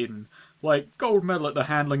better than Aiden. Like, gold medal at the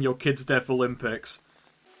Handling Your Kid's Death Olympics.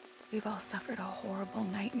 We've all suffered a horrible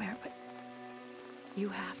nightmare, but you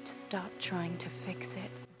have to stop trying to fix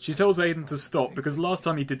it. She tells Aiden to stop because last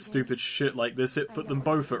time he did stupid shit like this, it put them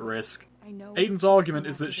both at risk. Aiden's argument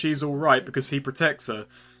is that she's alright because he protects her,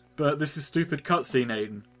 but this is stupid cutscene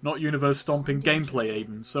Aiden, not universe-stomping gameplay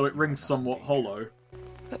Aiden, so it rings somewhat hollow.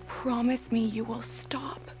 But promise me you will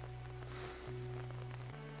stop.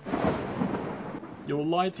 You'll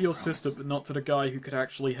lie to your sister but not to the guy who could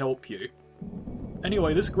actually help you.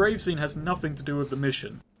 Anyway, this grave scene has nothing to do with the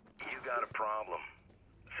mission. You got a problem.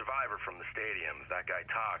 Survivor from the stadium. If that guy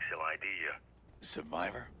talks, he'll ID you.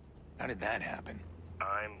 Survivor? How did that happen?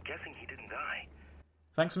 I'm guessing he didn't die.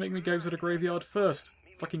 Thanks for making me go to the graveyard first.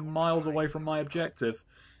 Fucking miles away from my objective.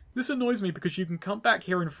 This annoys me because you can come back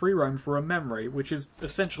here in free roam for a memory, which is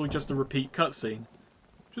essentially just a repeat cutscene.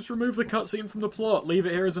 Just remove the cutscene from the plot, leave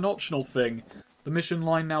it here as an optional thing. The mission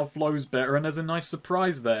line now flows better and there's a nice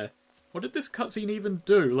surprise there. What did this cutscene even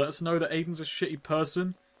do? Let us know that Aiden's a shitty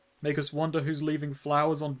person? Make us wonder who's leaving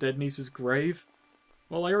flowers on dead niece's grave?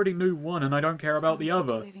 Well, I already knew one and I don't care about the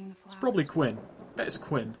other. It's probably Quinn. Bet it's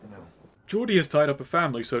Quinn. Geordie has tied up a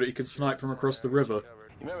family so that he can snipe from across the river.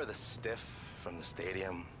 You remember the stiff from the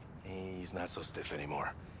stadium? He's not so stiff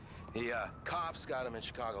anymore. The cops got him in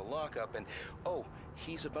Chicago lockup and, oh,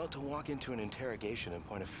 he's about to walk into an interrogation and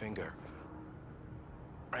point a finger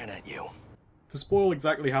right at you. To spoil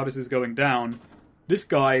exactly how this is going down, this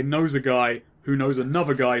guy knows a guy who knows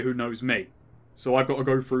another guy who knows me. So I've got to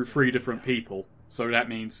go through 3 different people. So that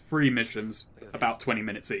means 3 missions, about 20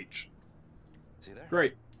 minutes each.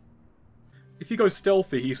 Great. If you go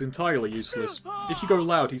stealthy, he's entirely useless. If you go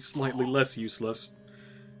loud, he's slightly less useless.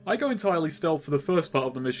 I go entirely stealth for the first part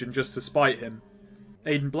of the mission just to spite him.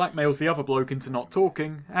 Aiden blackmails the other bloke into not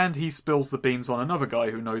talking, and he spills the beans on another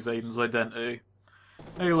guy who knows Aiden's identity.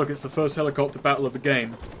 Hey look, it's the first helicopter battle of the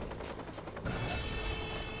game.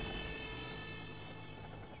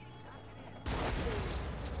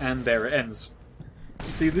 And there it ends.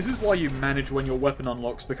 You see, this is why you manage when your weapon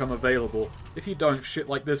unlocks become available. If you don't, shit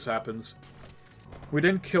like this happens. We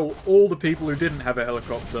then kill all the people who didn't have a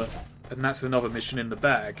helicopter, and that's another mission in the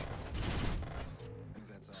bag.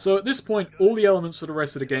 So at this point, all the elements for the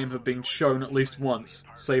rest of the game have been shown at least once,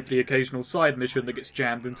 save for the occasional side mission that gets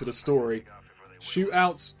jammed into the story.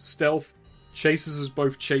 Shootouts, stealth, chases as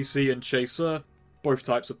both chasee and chaser, both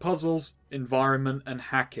types of puzzles, environment, and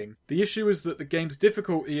hacking. The issue is that the game's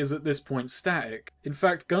difficulty is at this point static. In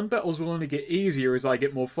fact, gun battles will only get easier as I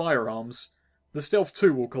get more firearms. The stealth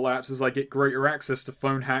too will collapse as I get greater access to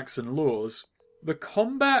phone hacks and lures. The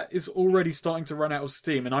combat is already starting to run out of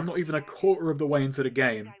steam, and I'm not even a quarter of the way into the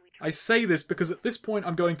game. I say this because at this point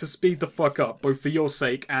I'm going to speed the fuck up, both for your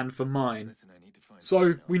sake and for mine.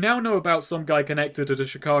 So, we now know about some guy connected to the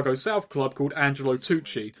Chicago South Club called Angelo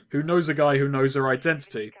Tucci, who knows a guy who knows her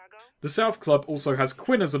identity. The South Club also has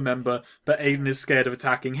Quinn as a member, but Aiden is scared of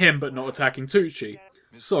attacking him but not attacking Tucci.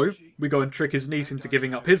 So, we go and trick his niece into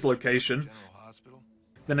giving up his location,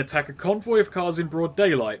 then attack a convoy of cars in broad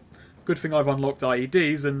daylight. Good thing I've unlocked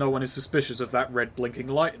IEDs and no one is suspicious of that red blinking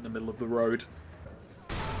light in the middle of the road.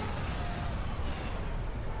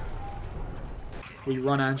 We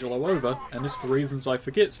run Angelo over, and this, for reasons I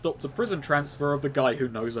forget, stops a prison transfer of the guy who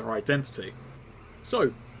knows her identity.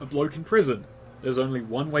 So, a bloke in prison. There's only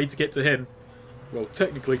one way to get to him. Well,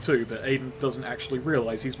 technically two, but Aiden doesn't actually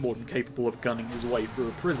realise he's more than capable of gunning his way through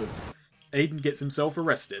a prison. Aiden gets himself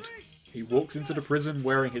arrested. He walks into the prison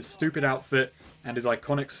wearing his stupid outfit and his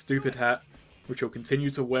iconic stupid hat, which he'll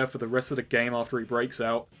continue to wear for the rest of the game after he breaks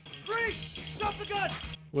out. Freeze! Stop the gun!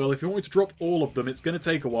 Well, if you want me to drop all of them, it's going to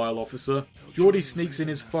take a while, officer. Geordie sneaks in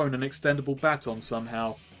his phone and extendable baton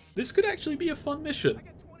somehow. This could actually be a fun mission.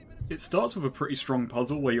 It starts with a pretty strong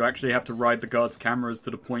puzzle where you actually have to ride the guard's cameras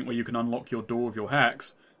to the point where you can unlock your door with your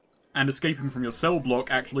hacks, and escaping from your cell block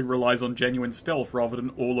actually relies on genuine stealth rather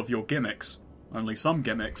than all of your gimmicks. Only some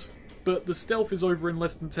gimmicks. But the stealth is over in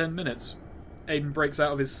less than 10 minutes. Aiden breaks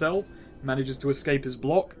out of his cell, manages to escape his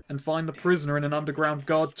block, and find the prisoner in an underground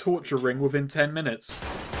guard torture ring within 10 minutes.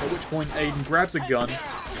 At which point Aiden grabs a gun,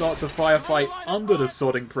 starts a firefight under the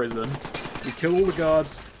sodding prison, we kill all the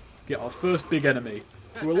guards, get our first big enemy,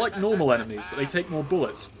 who are like normal enemies, but they take more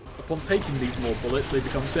bullets. Upon taking these more bullets, they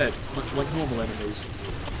become dead, much like normal enemies.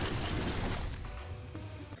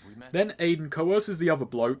 Then Aiden coerces the other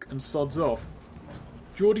bloke and sods off.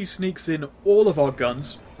 Geordie sneaks in all of our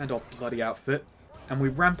guns, and our bloody outfit, and we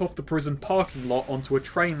ramp off the prison parking lot onto a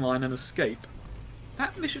train line and escape.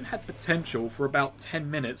 That mission had potential for about 10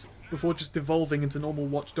 minutes before just devolving into normal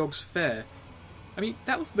Watch Dogs fare. I mean,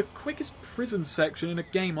 that was the quickest prison section in a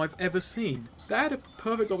game I've ever seen. They had a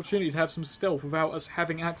perfect opportunity to have some stealth without us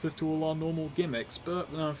having access to all our normal gimmicks, but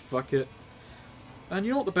fuck it. And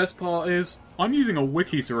you know what the best part is? I'm using a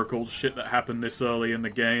wiki to record shit that happened this early in the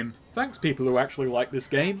game. Thanks people who actually like this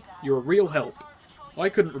game, you're a real help. I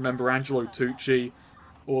couldn't remember Angelo Tucci,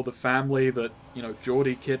 or the family that,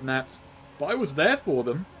 Geordie kidnapped, but I was there for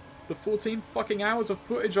them. The 14 fucking hours of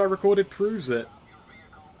footage I recorded proves it.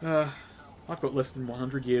 I've got less than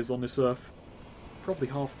 100 years on this earth. Probably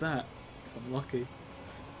half that, if I'm lucky.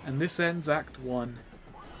 And this ends Act 1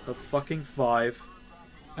 of fucking 5.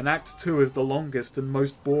 And Act 2 is the longest and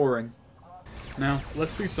most boring. Now,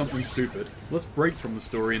 let's do something stupid. Let's break from the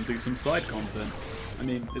story and do some side content. I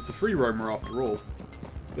mean, it's a free roamer after all.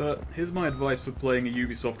 But here's my advice for playing a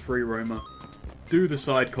Ubisoft free roamer. Do the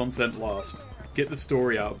side content last. Get the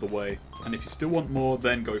story out of the way. And if you still want more,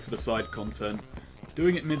 then go for the side content.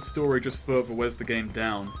 Doing it mid-story just further wears the game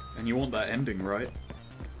down, and you want that ending, right?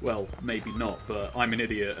 Well, maybe not, but I'm an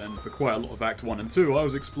idiot, and for quite a lot of Act 1 and 2, I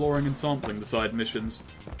was exploring and sampling the side missions.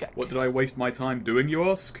 What did I waste my time doing, you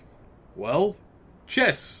ask? Well,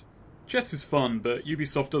 chess! Chess is fun, but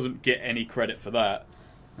Ubisoft doesn't get any credit for that.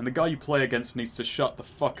 And the guy you play against needs to shut the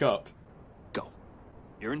fuck up. Go.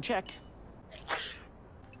 You're in check.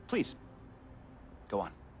 Please. Go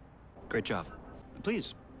on. Great job.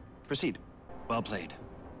 Please, proceed. Well played.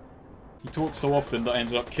 He talks so often that I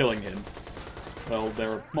ended up killing him. Well,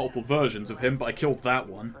 there are multiple versions of him, but I killed that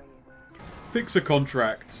one. Fixer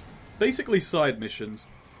contracts. Basically side missions.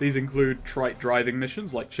 These include trite driving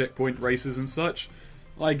missions, like checkpoint races and such.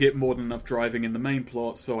 I get more than enough driving in the main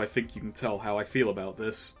plot, so I think you can tell how I feel about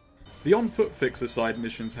this. The on-foot fixer side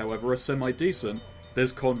missions, however, are semi-decent.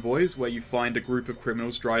 There's convoys, where you find a group of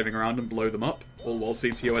criminals driving around and blow them up, all while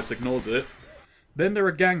CTOS ignores it. Then there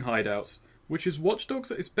are gang hideouts, which is Watch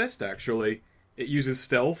Dogs at its best, actually. It uses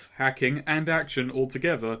stealth, hacking, and action all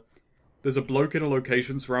together. There's a bloke in a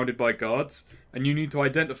location surrounded by guards, and you need to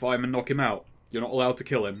identify him and knock him out. You're not allowed to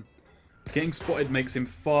kill him. Getting spotted makes him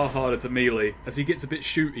far harder to melee, as he gets a bit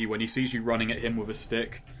shooty when he sees you running at him with a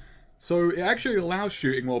stick. So it actually allows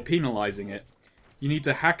shooting while penalising it. You need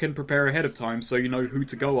to hack and prepare ahead of time so you know who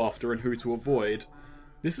to go after and who to avoid.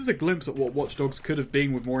 This is a glimpse at what Watch Dogs could have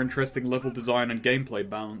been with more interesting level design and gameplay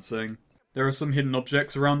balancing. There are some hidden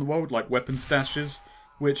objects around the world, like weapon stashes,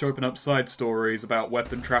 which open up side stories about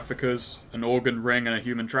weapon traffickers, an organ ring and a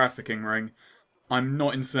human trafficking ring. I'm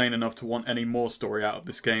not insane enough to want any more story out of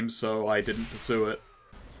this game, so I didn't pursue it.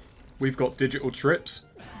 We've got digital trips.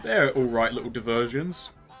 They're alright little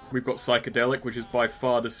diversions. We've got psychedelic, which is by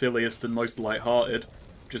far the silliest and most light-hearted.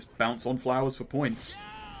 Just bounce on flowers for points.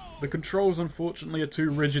 The controls, unfortunately, are too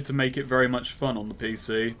rigid to make it very much fun on the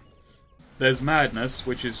PC. There's Madness,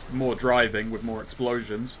 which is more driving with more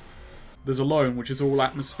explosions. There's Alone, which is all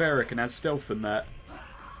atmospheric and has stealth in that.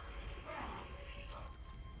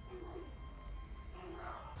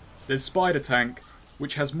 There's Spider Tank,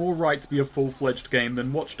 which has more right to be a full-fledged game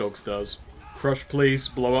than Watch Dogs does. Crush police,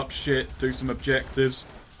 blow up shit, do some objectives.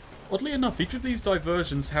 Oddly enough, each of these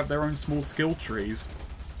diversions have their own small skill trees.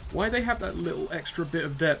 Why they have that little extra bit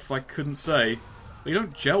of depth, I couldn't say. They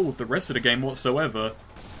don't gel with the rest of the game whatsoever.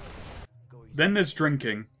 Then there's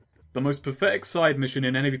Drinking. The most pathetic side mission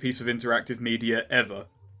in any piece of interactive media ever.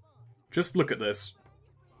 Just look at this.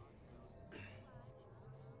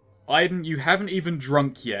 Aiden, you haven't even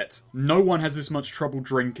drunk yet. No one has this much trouble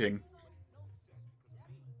drinking.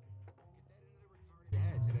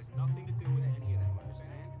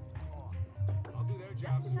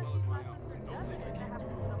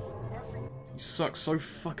 You suck so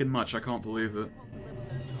fucking much, I can't believe it.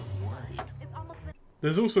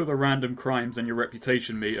 There's also the random crimes and your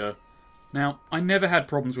reputation meter. Now, I never had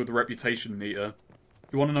problems with the reputation meter.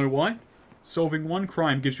 You want to know why? Solving one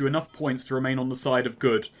crime gives you enough points to remain on the side of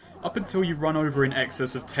good, up until you run over in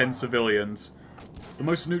excess of 10 civilians. The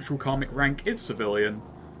most neutral karmic rank is civilian.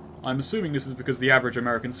 I'm assuming this is because the average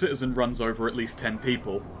American citizen runs over at least 10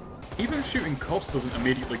 people. Even shooting cops doesn't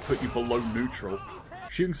immediately put you below neutral.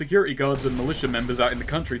 Shooting security guards and militia members out in the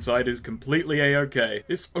countryside is completely a-okay.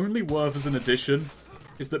 Its only worth as an addition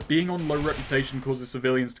is that being on low reputation causes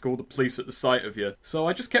civilians to call the police at the sight of you. So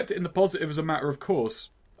I just kept it in the positive as a matter of course.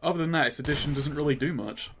 Other than that, its addition doesn't really do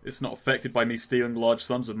much. It's not affected by me stealing large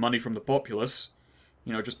sums of money from the populace.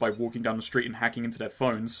 You know, just by walking down the street and hacking into their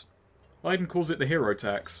phones. Aiden calls it the hero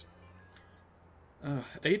tax.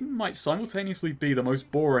 Aiden might simultaneously be the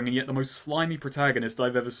most boring and yet the most slimy protagonist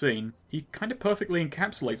I've ever seen. He kind of perfectly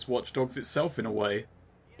encapsulates Watch Dogs itself in a way.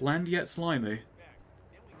 Bland yet slimy.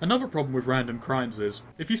 Another problem with random crimes is,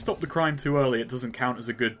 if you stop the crime too early it doesn't count as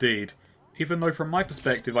a good deed. Even though from my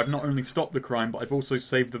perspective I've not only stopped the crime, but I've also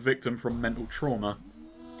saved the victim from mental trauma.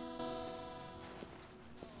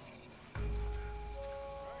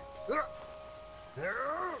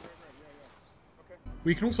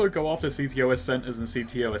 We can also go after CTOS centers and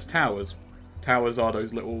CTOS towers. Towers are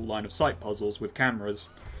those little line-of-sight puzzles with cameras,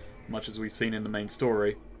 much as we've seen in the main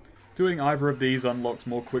story. Doing either of these unlocks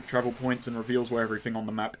more quick travel points and reveals where everything on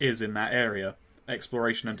the map is in that area.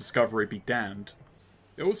 Exploration and discovery be damned.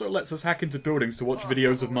 It also lets us hack into buildings to watch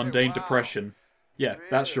videos of mundane depression. Yeah,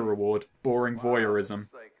 that's your reward. Boring voyeurism.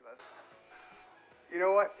 You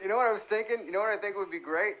know what I was thinking? You know what I think would be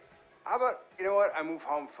great? How about, you know what, I move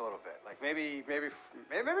home for a little bit. Like, maybe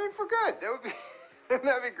for good.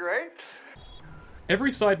 That'd be great.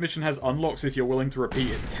 Every side mission has unlocks if you're willing to repeat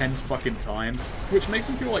it 10 fucking times, which makes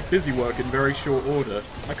them feel like busy work in very short order.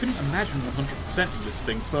 I couldn't imagine 100% of this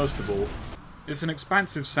thing, first of all. It's an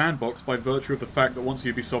expansive sandbox by virtue of the fact that once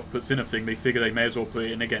Ubisoft puts in a thing, they figure they may as well put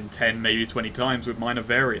it in again 10, maybe 20 times with minor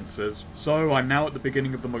variances. So I'm now at the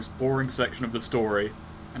beginning of the most boring section of the story,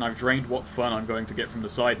 and I've drained what fun I'm going to get from the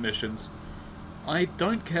side missions. I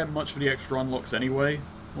don't care much for the extra unlocks anyway.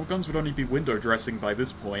 More guns would only be window dressing by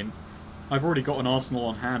this point. I've already got an arsenal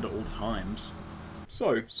on hand at all times.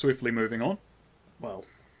 So, swiftly moving on. Well,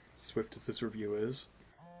 swift as this review is.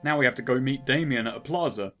 Now we have to go meet Damien at a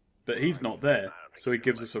plaza, but he's not there, so he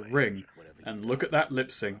gives us a ring. And look at that lip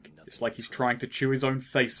sync. It's like he's trying to chew his own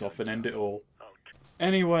face off and end it all.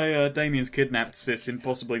 Anyway, Damien's kidnapped Sis in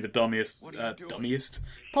possibly the dummiest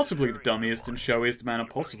and showiest manner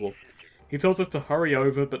possible. He tells us to hurry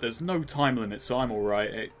over, but there's no time limit, so I'm alright.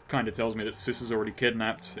 It kinda tells me that Sis is already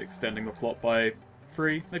kidnapped, extending the plot by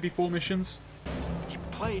 3, maybe 4 missions. He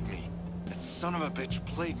played me. That son of a bitch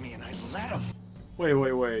played me and I let him. Wait.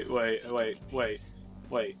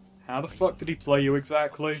 How the fuck did he play you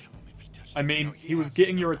exactly? I mean, he was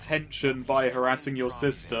getting your attention by harassing your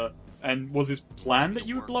sister, and was his plan that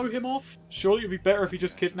you would blow him off? Surely it would be better if he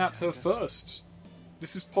just kidnapped her first.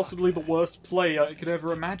 This is possibly the worst play I could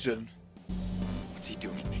ever imagine. What's he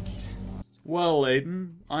doing, Nickies? Well,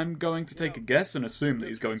 Aiden, I'm going to take a guess and assume that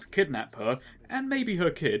he's going to kidnap her, and maybe her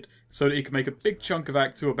kid, so that he can make a big chunk of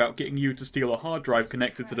Act 2 about getting you to steal a hard drive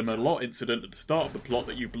connected to the Merlot incident at the start of the plot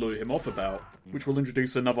that you blew him off about, which will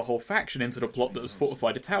introduce another whole faction into the plot that has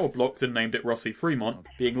fortified a tower block and named it Rossi Fremont,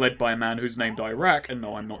 being led by a man who's named Iraq, and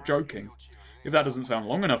no, I'm not joking. If that doesn't sound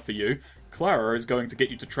long enough for you, Clara is going to get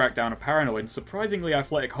you to track down a paranoid, surprisingly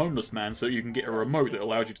athletic homeless man so you can get a remote that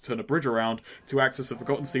allows you to turn a bridge around to access a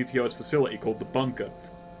forgotten CTOS facility called the Bunker.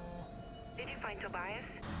 Did you find Tobias?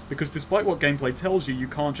 Because despite what gameplay tells you, you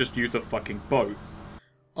can't just use a fucking boat.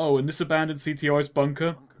 Oh, and this abandoned CTOS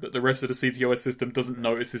bunker that the rest of the CTOS system doesn't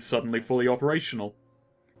notice is suddenly fully operational.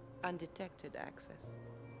 Undetected access.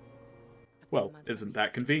 Well, isn't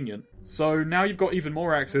that convenient? So now you've got even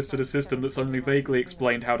more access to the system that's only vaguely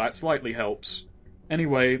explained how that slightly helps.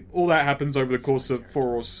 Anyway, all that happens over the course of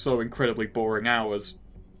 4 or so incredibly boring hours.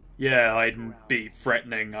 Yeah, I'd be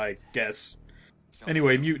threatening, I guess.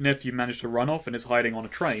 Anyway, Mute Nephew managed to run off and is hiding on a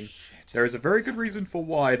train. There is a very good reason for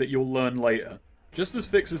why that you'll learn later. Just as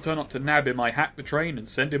fixers turn up to nab him, I hack the train and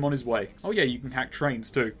send him on his way. Oh yeah, you can hack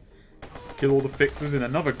trains too. Kill all the fixers in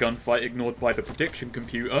another gunfight ignored by the prediction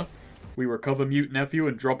computer. We recover Mute Nephew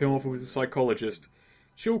and drop him off with his psychologist.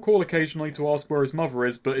 She'll call occasionally to ask where his mother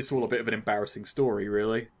is, but it's all a bit of an embarrassing story,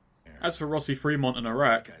 really. As for Rossi Fremont and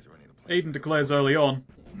Iraq, Aiden declares early on,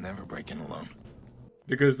 never break in alone.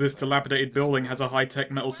 Because this dilapidated building has a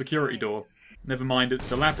high-tech metal security door. Never mind it's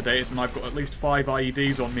dilapidated and I've got at least 5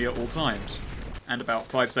 IEDs on me at all times. And about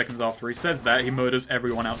 5 seconds after he says that, he murders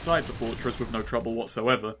everyone outside the fortress with no trouble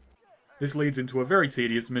whatsoever. This leads into a very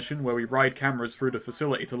tedious mission where we ride cameras through the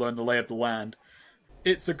facility to learn the lay of the land.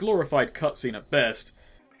 It's a glorified cutscene at best,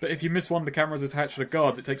 but if you miss one of the cameras attached to the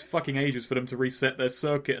guards, it takes fucking ages for them to reset their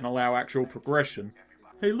circuit and allow actual progression.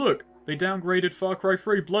 Hey look, they downgraded Far Cry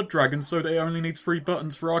 3 Blood Dragon so that it only needs 3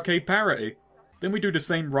 buttons for arcade parity. Then we do the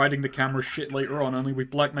same riding the camera shit later on, only we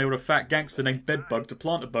blackmailed a fat gangster named Bedbug to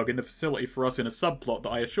plant a bug in the facility for us in a subplot that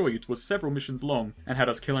I assure you was several missions long, and had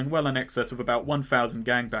us killing well in excess of about 1,000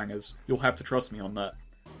 gangbangers. You'll have to trust me on that.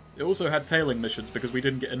 It also had tailing missions because we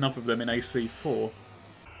didn't get enough of them in AC4.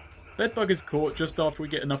 Bedbug is caught just after we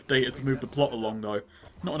get enough data to move the plot along though.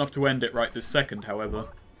 Not enough to end it right this second, however.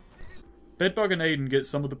 Bedbug and Aiden get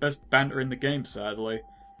some of the best banter in the game, sadly.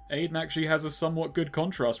 Aiden actually has a somewhat good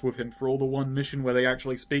contrast with him for all the one mission where they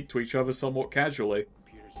actually speak to each other somewhat casually.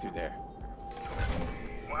 Computer's through there.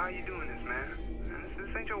 Why are you doing this, man?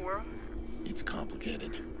 This ain't your world. It's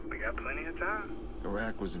complicated. We got plenty of time.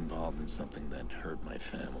 Iraq was involved in something that hurt my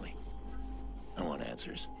family. I want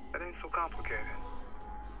answers. That ain't so complicated.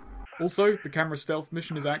 Also, the camera stealth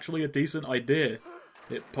mission is actually a decent idea.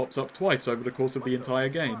 It pops up twice over the course of the entire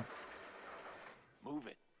game. Move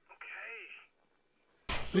it.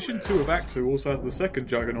 Mission 2 of Act 2 also has the second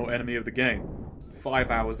juggernaut enemy of the game,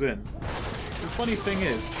 5 hours in. The funny thing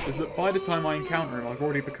is that by the time I encounter him I've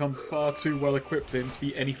already become far too well equipped for him to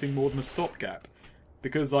be anything more than a stopgap,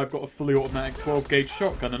 because I've got a fully automatic 12-gauge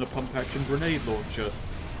shotgun and a pump-action grenade launcher.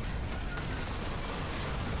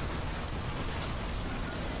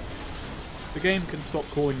 The game can stop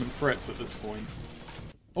calling them threats at this point.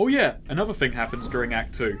 Oh yeah, another thing happens during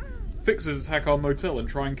Act 2. Fixers attack our motel and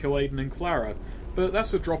try and kill Aiden and Clara, but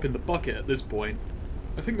that's a drop in the bucket at this point.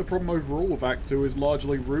 I think the problem overall with Act 2 is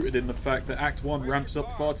largely rooted in the fact that Act 1 ramps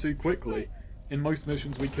up far too quickly. In most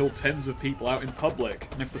missions we kill tens of people out in public,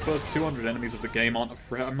 and if the first 200 enemies of the game aren't a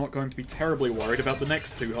threat, I'm not going to be terribly worried about the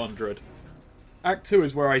next 200. Act 2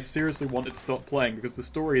 is where I seriously wanted to stop playing because the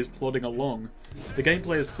story is plodding along. The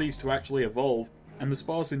gameplay has ceased to actually evolve, and the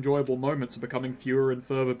sparse enjoyable moments are becoming fewer and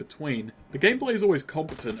further between. The gameplay is always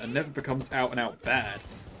competent and never becomes out and out bad,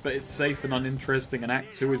 but it's safe and uninteresting, and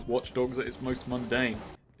Act 2 is Watch Dogs at its most mundane.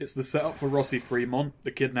 It's the setup for Rossi Fremont, the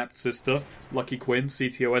kidnapped sister, Lucky Quinn,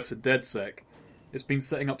 CTOS and DedSec. It's been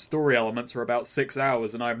setting up story elements for about 6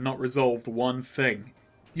 hours and I have not resolved one thing.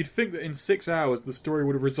 You'd think that in 6 hours the story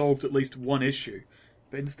would have resolved at least one issue,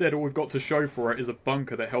 but instead all we've got to show for it is a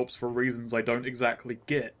bunker that helps for reasons I don't exactly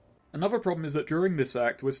get. Another problem is that during this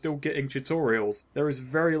act we're still getting tutorials. There is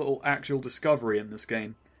very little actual discovery in this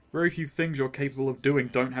game. Very few things you're capable of doing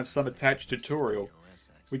don't have some attached tutorial.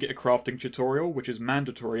 We get a crafting tutorial, which is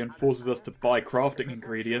mandatory and forces us to buy crafting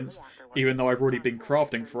ingredients, even though I've already been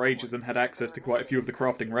crafting for ages and had access to quite a few of the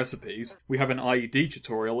crafting recipes. We have an IED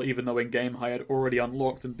tutorial, even though in-game I had already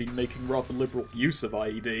unlocked and been making rather liberal use of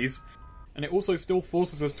IEDs. And it also still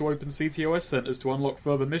forces us to open CTOS centers to unlock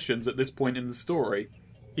further missions at this point in the story,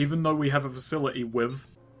 even though we have a facility with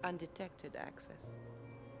undetected access.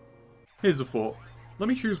 Here's a thought. Let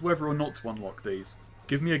me choose whether or not to unlock these.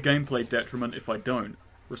 Give me a gameplay detriment if I don't.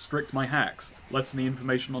 Restrict my hacks. Lessen the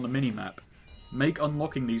information on the minimap. Make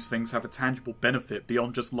unlocking these things have a tangible benefit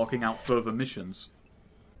beyond just locking out further missions.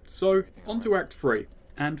 So, on to Act 3,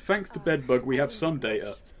 and thanks to Bedbug we have some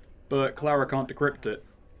data, but Clara can't decrypt it.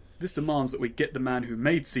 This demands that we get the man who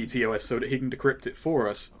made CTOS so that he can decrypt it for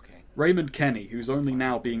us, Raymond Kenny, who's only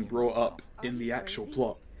now being brought up in the actual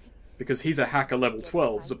plot, because he's a hacker level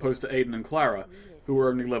 12 as opposed to Aiden and Clara, who are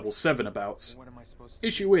only level 7 abouts.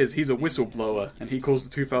 Issue is, he's a whistleblower, and he caused the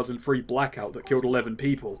 2003 blackout that killed 11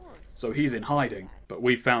 people, so he's in hiding, but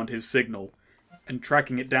we found his signal. And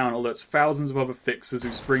tracking it down alerts thousands of other fixers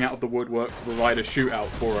who spring out of the woodwork to provide a shootout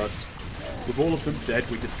for us. With all of them dead,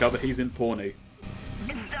 we discover he's in Pawnee.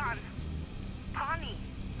 It's done. Pawnee.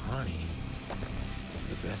 Pawnee? That's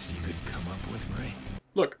the best you could come up with, Ray?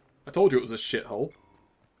 Look, I told you it was a shithole.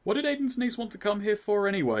 What did Aiden's niece want to come here for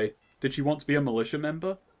anyway? Did she want to be a militia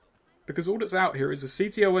member? Because all that's out here is a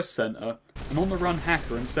CTOS centre, an on-the-run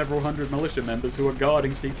hacker and several hundred militia members who are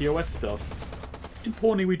guarding CTOS stuff. In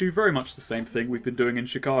Pawnee we do very much the same thing we've been doing in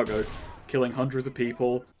Chicago, killing hundreds of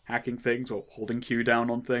people, hacking things, or holding Q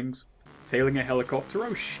down on things, tailing a helicopter.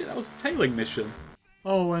 Oh shit, that was a tailing mission.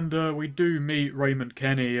 Oh, and we do meet Raymond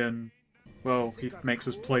Kenny and, well, he makes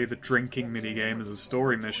us play the drinking minigame as a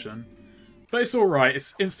story mission. But it's alright,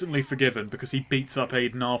 it's instantly forgiven because he beats up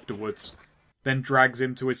Aiden afterwards, then drags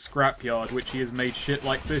him to his scrapyard which he has made shit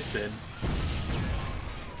like this in.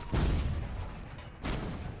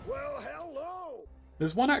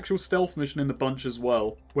 There's one actual stealth mission in the bunch as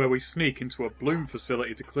well, where we sneak into a Bloom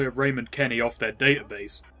facility to clear Raymond Kenny off their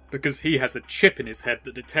database, because he has a chip in his head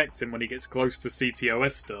that detects him when he gets close to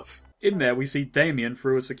CTOS stuff. In there we see Damien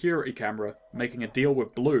through a security camera, making a deal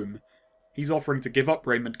with Bloom. He's offering to give up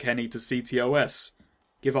Raymond Kenny to CTOS,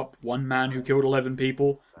 give up one man who killed 11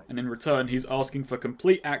 people, and in return he's asking for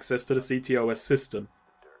complete access to the CTOS system.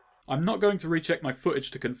 I'm not going to recheck my footage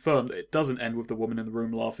to confirm that it doesn't end with the woman in the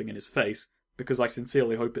room laughing in his face, because I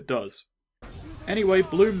sincerely hope it does. Anyway,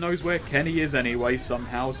 Bloom knows where Kenny is anyway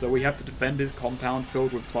somehow, so we have to defend his compound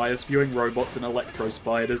filled with fire-spewing robots and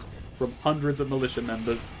electro-spiders from hundreds of militia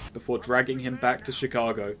members before dragging him back to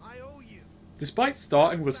Chicago. Despite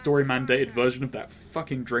starting with a story-mandated version of that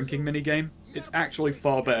fucking drinking minigame, it's actually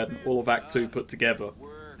far better than all of Act 2 put together,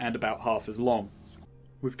 and about half as long.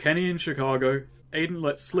 With Kenny in Chicago, Aiden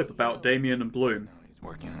lets slip about Damien and Bloom. He's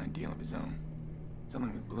working on a deal of his own.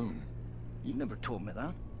 Something with Bloom. You never told me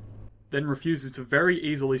that. Then refuses to very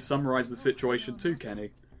easily summarise the situation to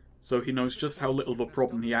Kenny, so he knows just how little of a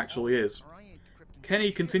problem he actually is.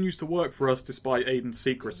 Kenny continues to work for us despite Aiden's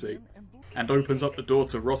secrecy, and opens up the door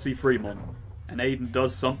to Rossi Fremont, and Aiden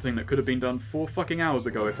does something that could have been done 4 fucking hours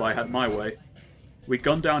ago if I had my way. We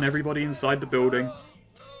gun down everybody inside the building,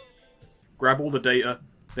 grab all the data,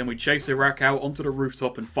 then we chase Iraq out onto the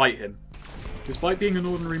rooftop and fight him. Despite being an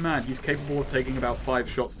ordinary man, he's capable of taking about 5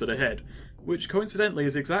 shots to the head, which coincidentally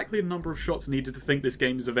is exactly the number of shots needed to think this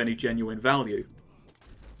game is of any genuine value.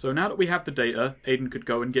 So now that we have the data, Aiden could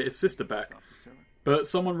go and get his sister back. But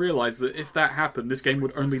someone realised that if that happened, this game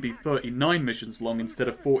would only be 39 missions long instead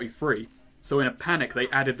of 43, so in a panic they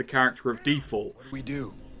added the character of Default. We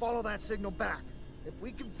do. Follow that signal back. If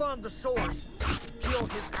we can find the source, kill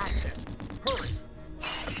his access. Hurry!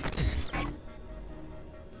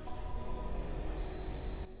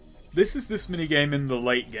 This is this minigame in the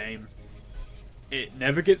late game. It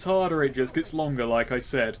never gets harder, it just gets longer, like I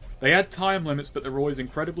said. They had time limits, but they're always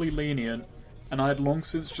incredibly lenient, and I had long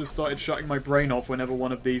since just started shutting my brain off whenever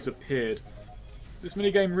one of these appeared. This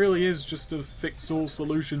minigame really is just a fix-all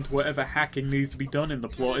solution to whatever hacking needs to be done in the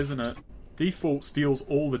plot, isn't it? Default steals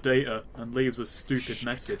all the data and leaves a stupid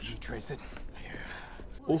message. Can you trace it?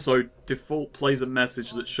 Also, Default plays a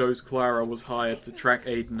message that shows Clara was hired to track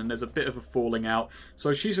Aiden and there's a bit of a falling out,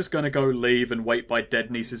 so she's just gonna go leave and wait by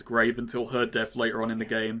dead niece's grave until her death later on in the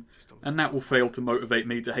game, and that will fail to motivate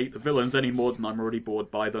me to hate the villains any more than I'm already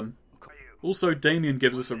bored by them. Also, Damien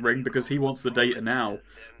gives us a ring because he wants the data now.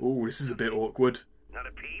 Ooh, this is a bit awkward. Not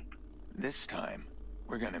a peep? This time,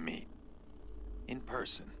 we're gonna meet. In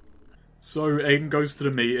person. So, Aiden goes to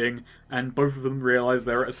the meeting, and both of them realise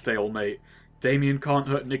they're at a stalemate. Damien can't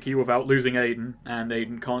hurt Nikki without losing Aiden, and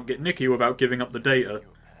Aiden can't get Nikki without giving up the data.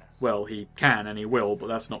 Well, he can and he will, but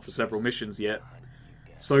that's not for several missions yet.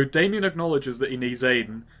 So Damien acknowledges that he needs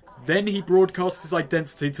Aiden, then he broadcasts his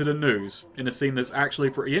identity to the news, in a scene that's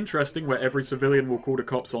actually pretty interesting where every civilian will call the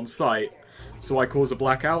cops on sight. So I cause a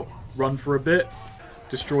blackout, run for a bit,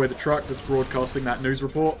 destroy the truck that's broadcasting that news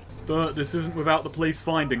report, but this isn't without the police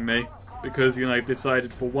finding me. Because, you know, they've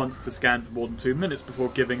decided for once to scan for more than 2 minutes before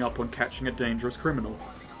giving up on catching a dangerous criminal.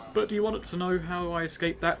 But do you want to know how I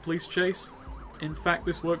escaped that police chase? In fact,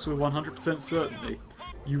 this works with 100% certainty.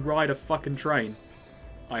 You ride a fucking train.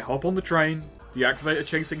 I hop on the train, deactivate a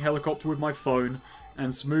chasing helicopter with my phone,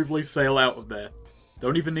 and smoothly sail out of there.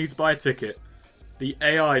 Don't even need to buy a ticket. The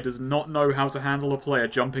AI does not know how to handle a player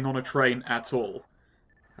jumping on a train at all.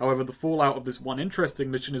 However, the fallout of this one interesting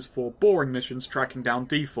mission is 4 boring missions tracking down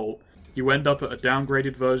default. You end up at a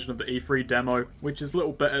downgraded version of the E3 demo, which is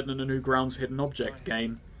little better than a Newgrounds hidden object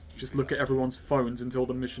game. Just look at everyone's phones until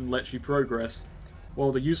the mission lets you progress,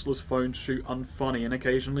 while the useless phones shoot unfunny and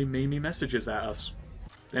occasionally memey messages at us.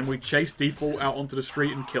 Then we chase Default out onto the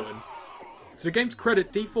street and kill him. To the game's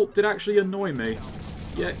credit, Default did actually annoy me,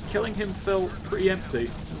 yet killing him felt pretty empty.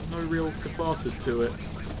 There's no real catharsis to it.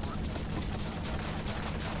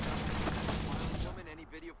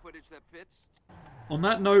 On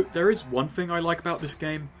that note, there is one thing I like about this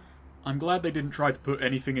game. I'm glad they didn't try to put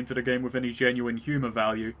anything into the game with any genuine humour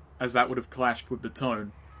value, as that would have clashed with the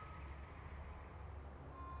tone.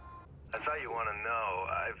 I thought you want to know,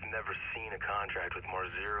 I've never seen a contract with more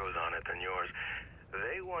zeros on it than yours.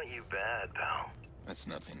 They want you bad, pal. That's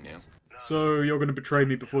nothing new. So, you're gonna betray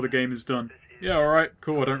me before the game is done? Yeah, alright,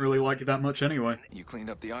 cool, I don't really like you that much anyway. You cleaned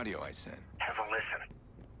up the audio I sent. Have a listen.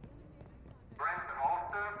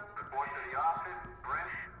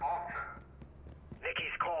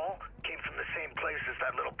 Nikki's call came from the same place as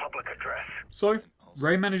that little public address. So,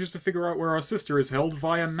 Ray manages to figure out where our sister is held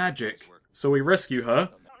via magic. So we rescue her,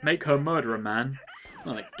 make her murder a man.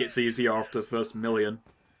 Well, it gets easier after the first million.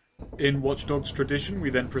 In Watch Dogs tradition,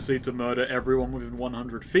 we then proceed to murder everyone within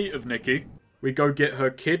 100 feet of Nikki. We go get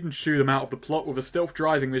her kid and shoot him out of the plot with a stealth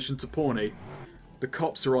driving mission to Pawnee. The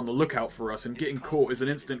cops are on the lookout for us, and getting caught is an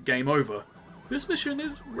instant game over. This mission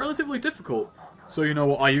is relatively difficult, so you know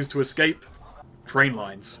what I use to escape? Train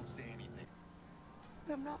lines.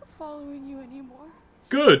 I'm not following you anymore.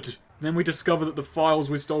 Good! Then we discover that the files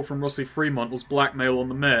we stole from Rossi Fremont was blackmail on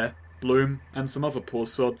the mayor, Bloom, and some other poor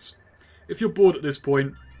sods. If you're bored at this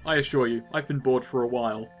point, I assure you, I've been bored for a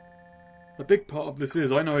while. A big part of this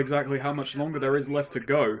is I know exactly how much longer there is left to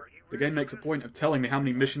go. The game makes a point of telling me how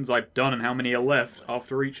many missions I've done and how many are left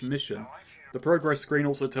after each mission. The progress screen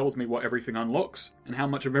also tells me what everything unlocks, and how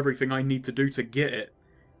much of everything I need to do to get it.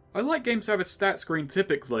 I like games to have a stat screen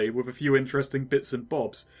typically, with a few interesting bits and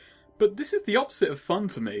bobs, but this is the opposite of fun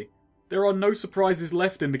to me. There are no surprises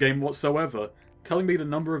left in the game whatsoever. Telling me the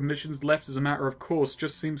number of missions left as a matter of course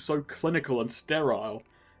just seems so clinical and sterile.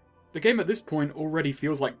 The game at this point already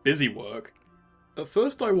feels like busy work. At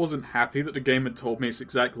first I wasn't happy that the game had told me its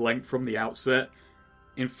exact length from the outset,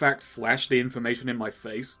 in fact flashed the information in my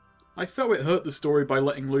face. I felt it hurt the story by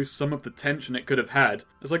letting loose some of the tension it could have had.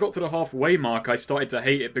 As I got to the halfway mark, I started to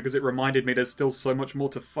hate it because it reminded me there's still so much more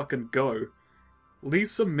to fucking go. Leave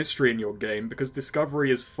some mystery in your game, because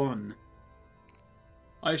discovery is fun.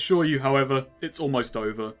 I assure you, however, it's almost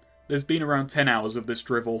over. There's been around 10 hours of this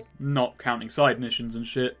drivel, not counting side missions and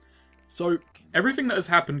shit. So, everything that has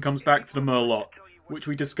happened comes back to the Merlot, which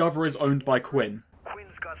we discover is owned by Quinn.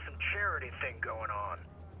 Quinn's got some charity thing going on.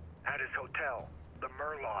 At his hotel, the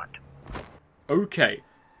Merlot. Okay,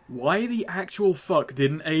 why the actual fuck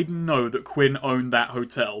didn't Aiden know that Quinn owned that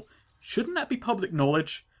hotel? Shouldn't that be public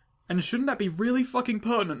knowledge? And shouldn't that be really fucking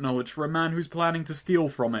pertinent knowledge for a man who's planning to steal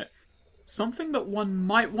from it? Something that one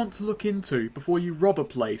might want to look into before you rob a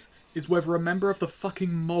place is whether a member of the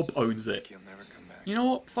fucking mob owns it. You know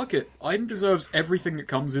what? Fuck it. Aiden deserves everything that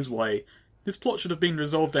comes his way. This plot should have been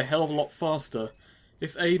resolved a hell of a lot faster.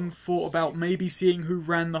 If Aiden thought about maybe seeing who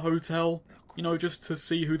ran the hotel, you know, just to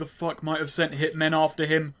see who the fuck might have sent hitmen after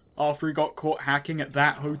him after he got caught hacking at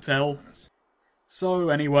that hotel. So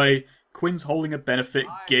anyway, Quinn's holding a benefit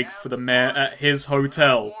gig for the mayor at his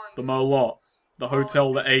hotel, the Merlot, the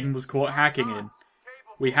hotel that Aiden was caught hacking in.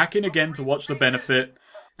 We hack in again to watch the benefit,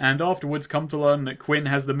 and afterwards come to learn that Quinn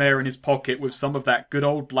has the mayor in his pocket with some of that good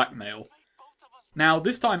old blackmail. Now,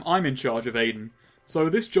 this time I'm in charge of Aiden, so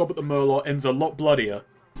this job at the Merlot ends a lot bloodier.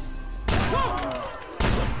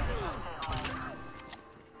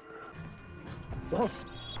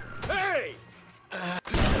 Hey!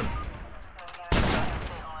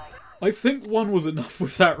 I think one was enough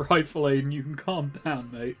with that rifle, Aiden. You can calm down,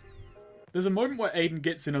 mate. There's a moment where Aiden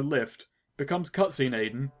gets in a lift, becomes cutscene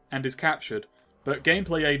Aiden, and is captured. But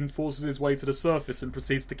gameplay Aiden forces his way to the surface and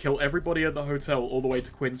proceeds to kill everybody at the hotel all the way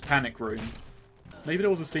to Quinn's panic room. Maybe there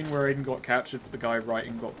was a scene where Aiden got captured, but the guy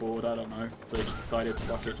writing got bored, I don't know. So he just decided,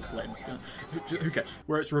 fuck it, just let him go. Okay,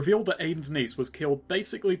 where it's revealed that Aiden's niece was killed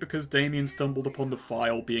basically because Damien stumbled upon the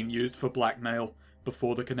file being used for blackmail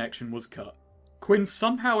before the connection was cut. Quinn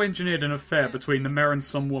somehow engineered an affair between the mayor and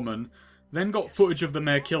some woman, then got footage of the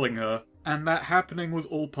mayor killing her, and that happening was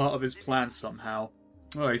all part of his plan somehow.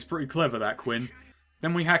 Oh, he's pretty clever, that Quinn.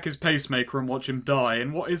 Then we hack his pacemaker and watch him die,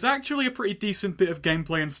 in what is actually a pretty decent bit of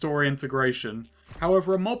gameplay and story integration.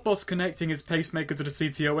 However, a mob boss connecting his pacemaker to the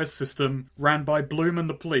CTOS system, ran by Bloom and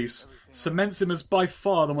the police, cements him as by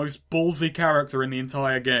far the most ballsy character in the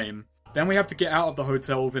entire game. Then we have to get out of the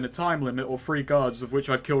hotel within a time limit or 3 guards, of which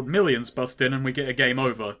I've killed millions bust in, and we get a game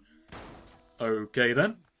over. Okay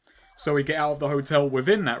then. So we get out of the hotel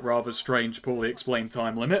within that rather strange, poorly explained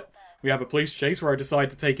time limit. We have a police chase where I decide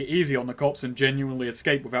to take it easy on the cops and genuinely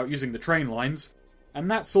escape without using the train lines. And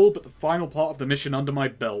that's all but the final part of the mission under my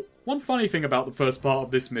belt. One funny thing about the first part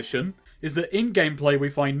of this mission is that in gameplay we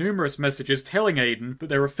find numerous messages telling Aiden that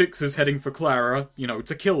there are fixers heading for Clara, you know,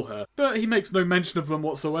 to kill her. But he makes no mention of them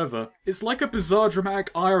whatsoever. It's like a bizarre dramatic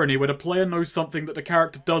irony where the player knows something that the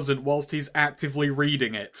character doesn't whilst he's actively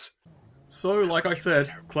reading it. So, like I said,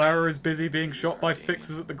 Clara is busy being shot by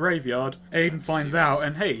fixers at the graveyard. Aiden finds out,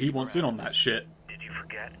 and hey, he wants in on that shit. Did you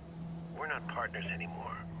forget? We're not partners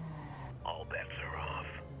anymore. All bets are off.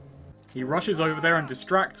 He rushes over there and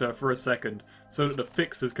distracts her for a second, so that the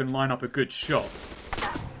fixers can line up a good shot.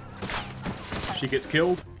 She gets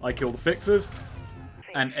killed, I kill the fixers,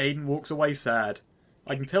 and Aiden walks away sad.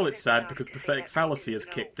 I can tell it's sad because pathetic fallacy has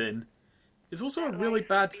kicked in. It's also a really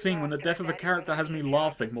bad scene when the death of a character has me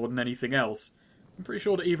laughing more than anything else. I'm pretty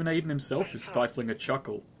sure that even Aiden himself is stifling a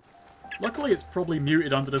chuckle. Luckily it's probably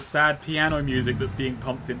muted under the sad piano music that's being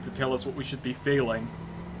pumped in to tell us what we should be feeling.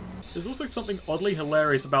 There's also something oddly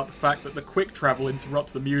hilarious about the fact that the quick travel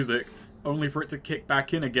interrupts the music, only for it to kick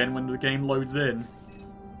back in again when the game loads in.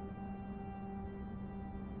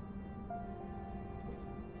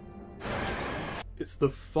 It's the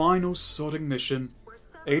final sodding mission.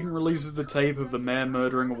 Aiden releases the tape of the mayor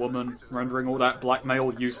murdering a woman, rendering all that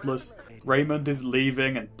blackmail useless. Raymond is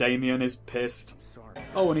leaving and Damien is pissed.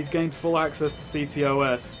 Oh, and he's gained full access to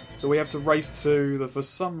CTOS, so we have to race to the for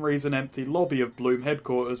some reason empty lobby of Bloom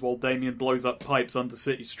headquarters while Damien blows up pipes under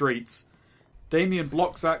city streets. Damien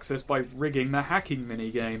blocks access by rigging the hacking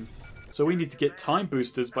minigame, so we need to get time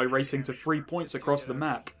boosters by racing to 3 points across the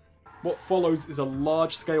map. What follows is a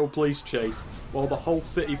large-scale police chase, while the whole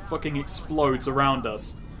city fucking explodes around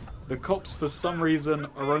us. The cops, for some reason,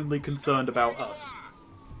 are only concerned about us.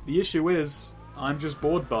 The issue is, I'm just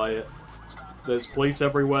bored by it. There's police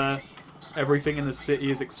everywhere, everything in the city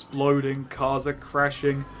is exploding, cars are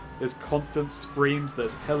crashing, there's constant screams,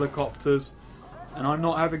 there's helicopters, and I'm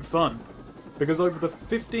not having fun. Because over the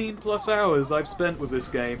 15 plus hours I've spent with this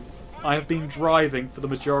game, I have been driving for the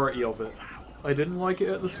majority of it. I didn't like it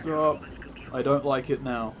at the start, I don't like it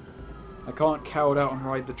now. I can't cow it out and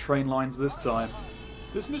ride the train lines this time.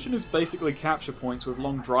 This mission is basically capture points with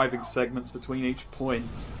long driving segments between each point.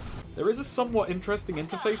 There is a somewhat interesting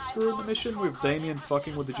interface screw in the mission with Damien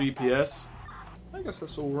fucking with the GPS. I guess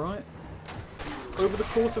that's alright. Over the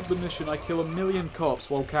course of the mission I kill 1 million cops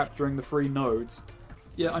while capturing the 3 nodes.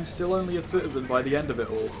 Yet I'm still only a citizen by the end of it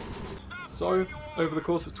all. So, over the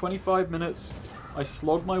course of 25 minutes, I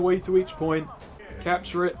slog my way to each point,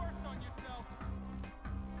 capture it,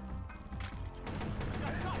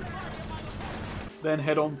 then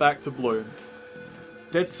head on back to Bloom.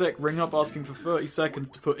 DedSec ring up asking for 30 seconds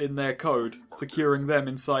to put in their code, securing them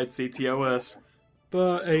inside CTOS.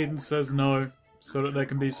 But Aiden says no, so that there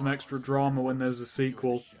can be some extra drama when there's a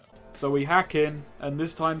sequel. So we hack in, and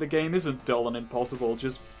this time the game isn't dull and impossible,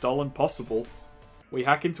 just dull and possible. We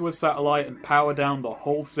hack into a satellite and power down the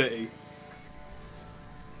whole city.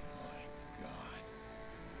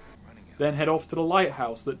 Then head off to the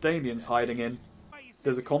lighthouse that Damien's hiding in.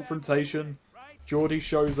 There's a confrontation. Geordie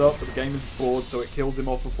shows up, but the game is bored, so it kills him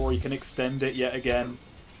off before he can extend it yet again.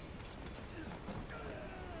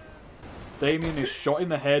 Damien is shot in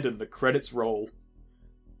the head and the credits roll.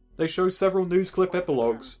 They show several news clip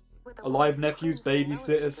epilogues. A live nephew's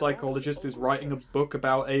babysitter psychologist is writing a book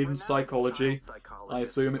about Aiden's psychology. I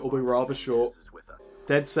assume it will be rather short.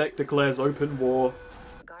 DedSec declares open war.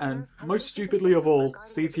 And, most stupidly of all,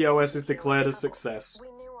 CTOS is declared a success.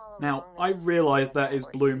 Now, I realise that is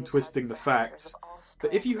Bloom twisting the facts,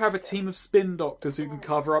 but if you have a team of spin doctors who can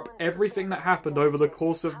cover up everything that happened over the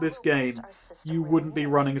course of this game, you wouldn't be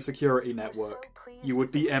running a security network. You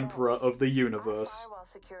would be Emperor of the Universe.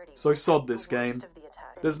 So sod this game.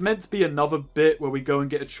 There's meant to be another bit where we go and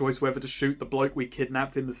get a choice whether to shoot the bloke we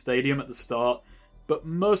kidnapped in the stadium at the start, but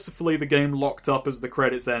mercifully the game locked up as the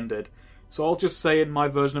credits ended, so I'll just say in my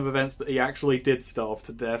version of events that he actually did starve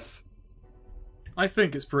to death. I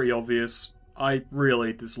think it's pretty obvious. I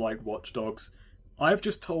really dislike Watch Dogs. I've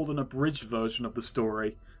just told an abridged version of the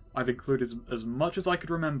story. I've included as much as I could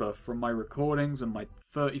remember from my recordings and my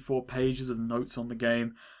 34 pages of notes on the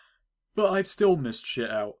game, but I've still missed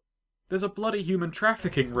shit out. There's a bloody human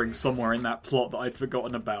trafficking ring somewhere in that plot that I'd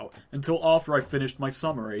forgotten about, until after I finished my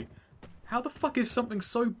summary. How the fuck is something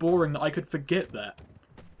so boring that I could forget that?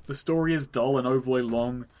 The story is dull and overly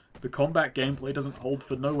long, the combat gameplay doesn't hold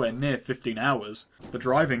for nowhere near 15 hours, the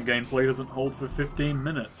driving gameplay doesn't hold for 15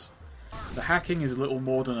 minutes. The hacking is little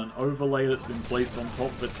more than an overlay that's been placed on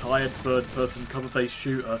top of a tired third-person cover-based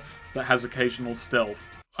shooter that has occasional stealth.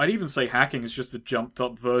 I'd even say hacking is just a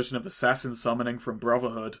jumped-up version of assassin summoning from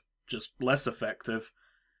Brotherhood, just less effective.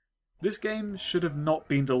 This game should have not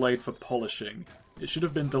been delayed for polishing. It should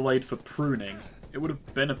have been delayed for pruning. It would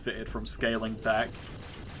have benefited from scaling back.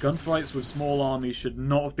 Gunfights with small armies should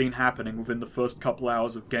not have been happening within the first couple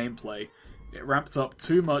hours of gameplay. It ramped up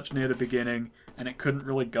too much near the beginning, and it couldn't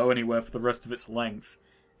really go anywhere for the rest of its length.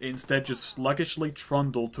 It instead just sluggishly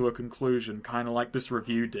trundled to a conclusion, kinda like this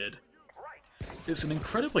review did. It's an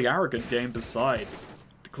incredibly arrogant game besides,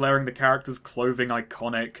 declaring the character's clothing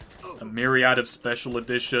iconic, a myriad of special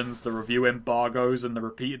editions, the review embargoes and the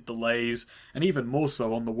repeated delays, and even more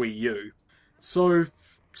so on the Wii U. So,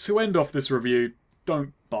 to end off this review,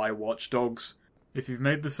 don't buy Watch Dogs. If you've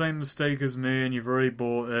made the same mistake as me and you've already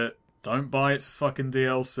bought it, don't buy its fucking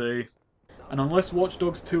DLC. And unless Watch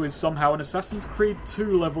Dogs 2 is somehow an Assassin's Creed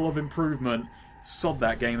 2 level of improvement, sod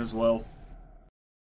that game as well.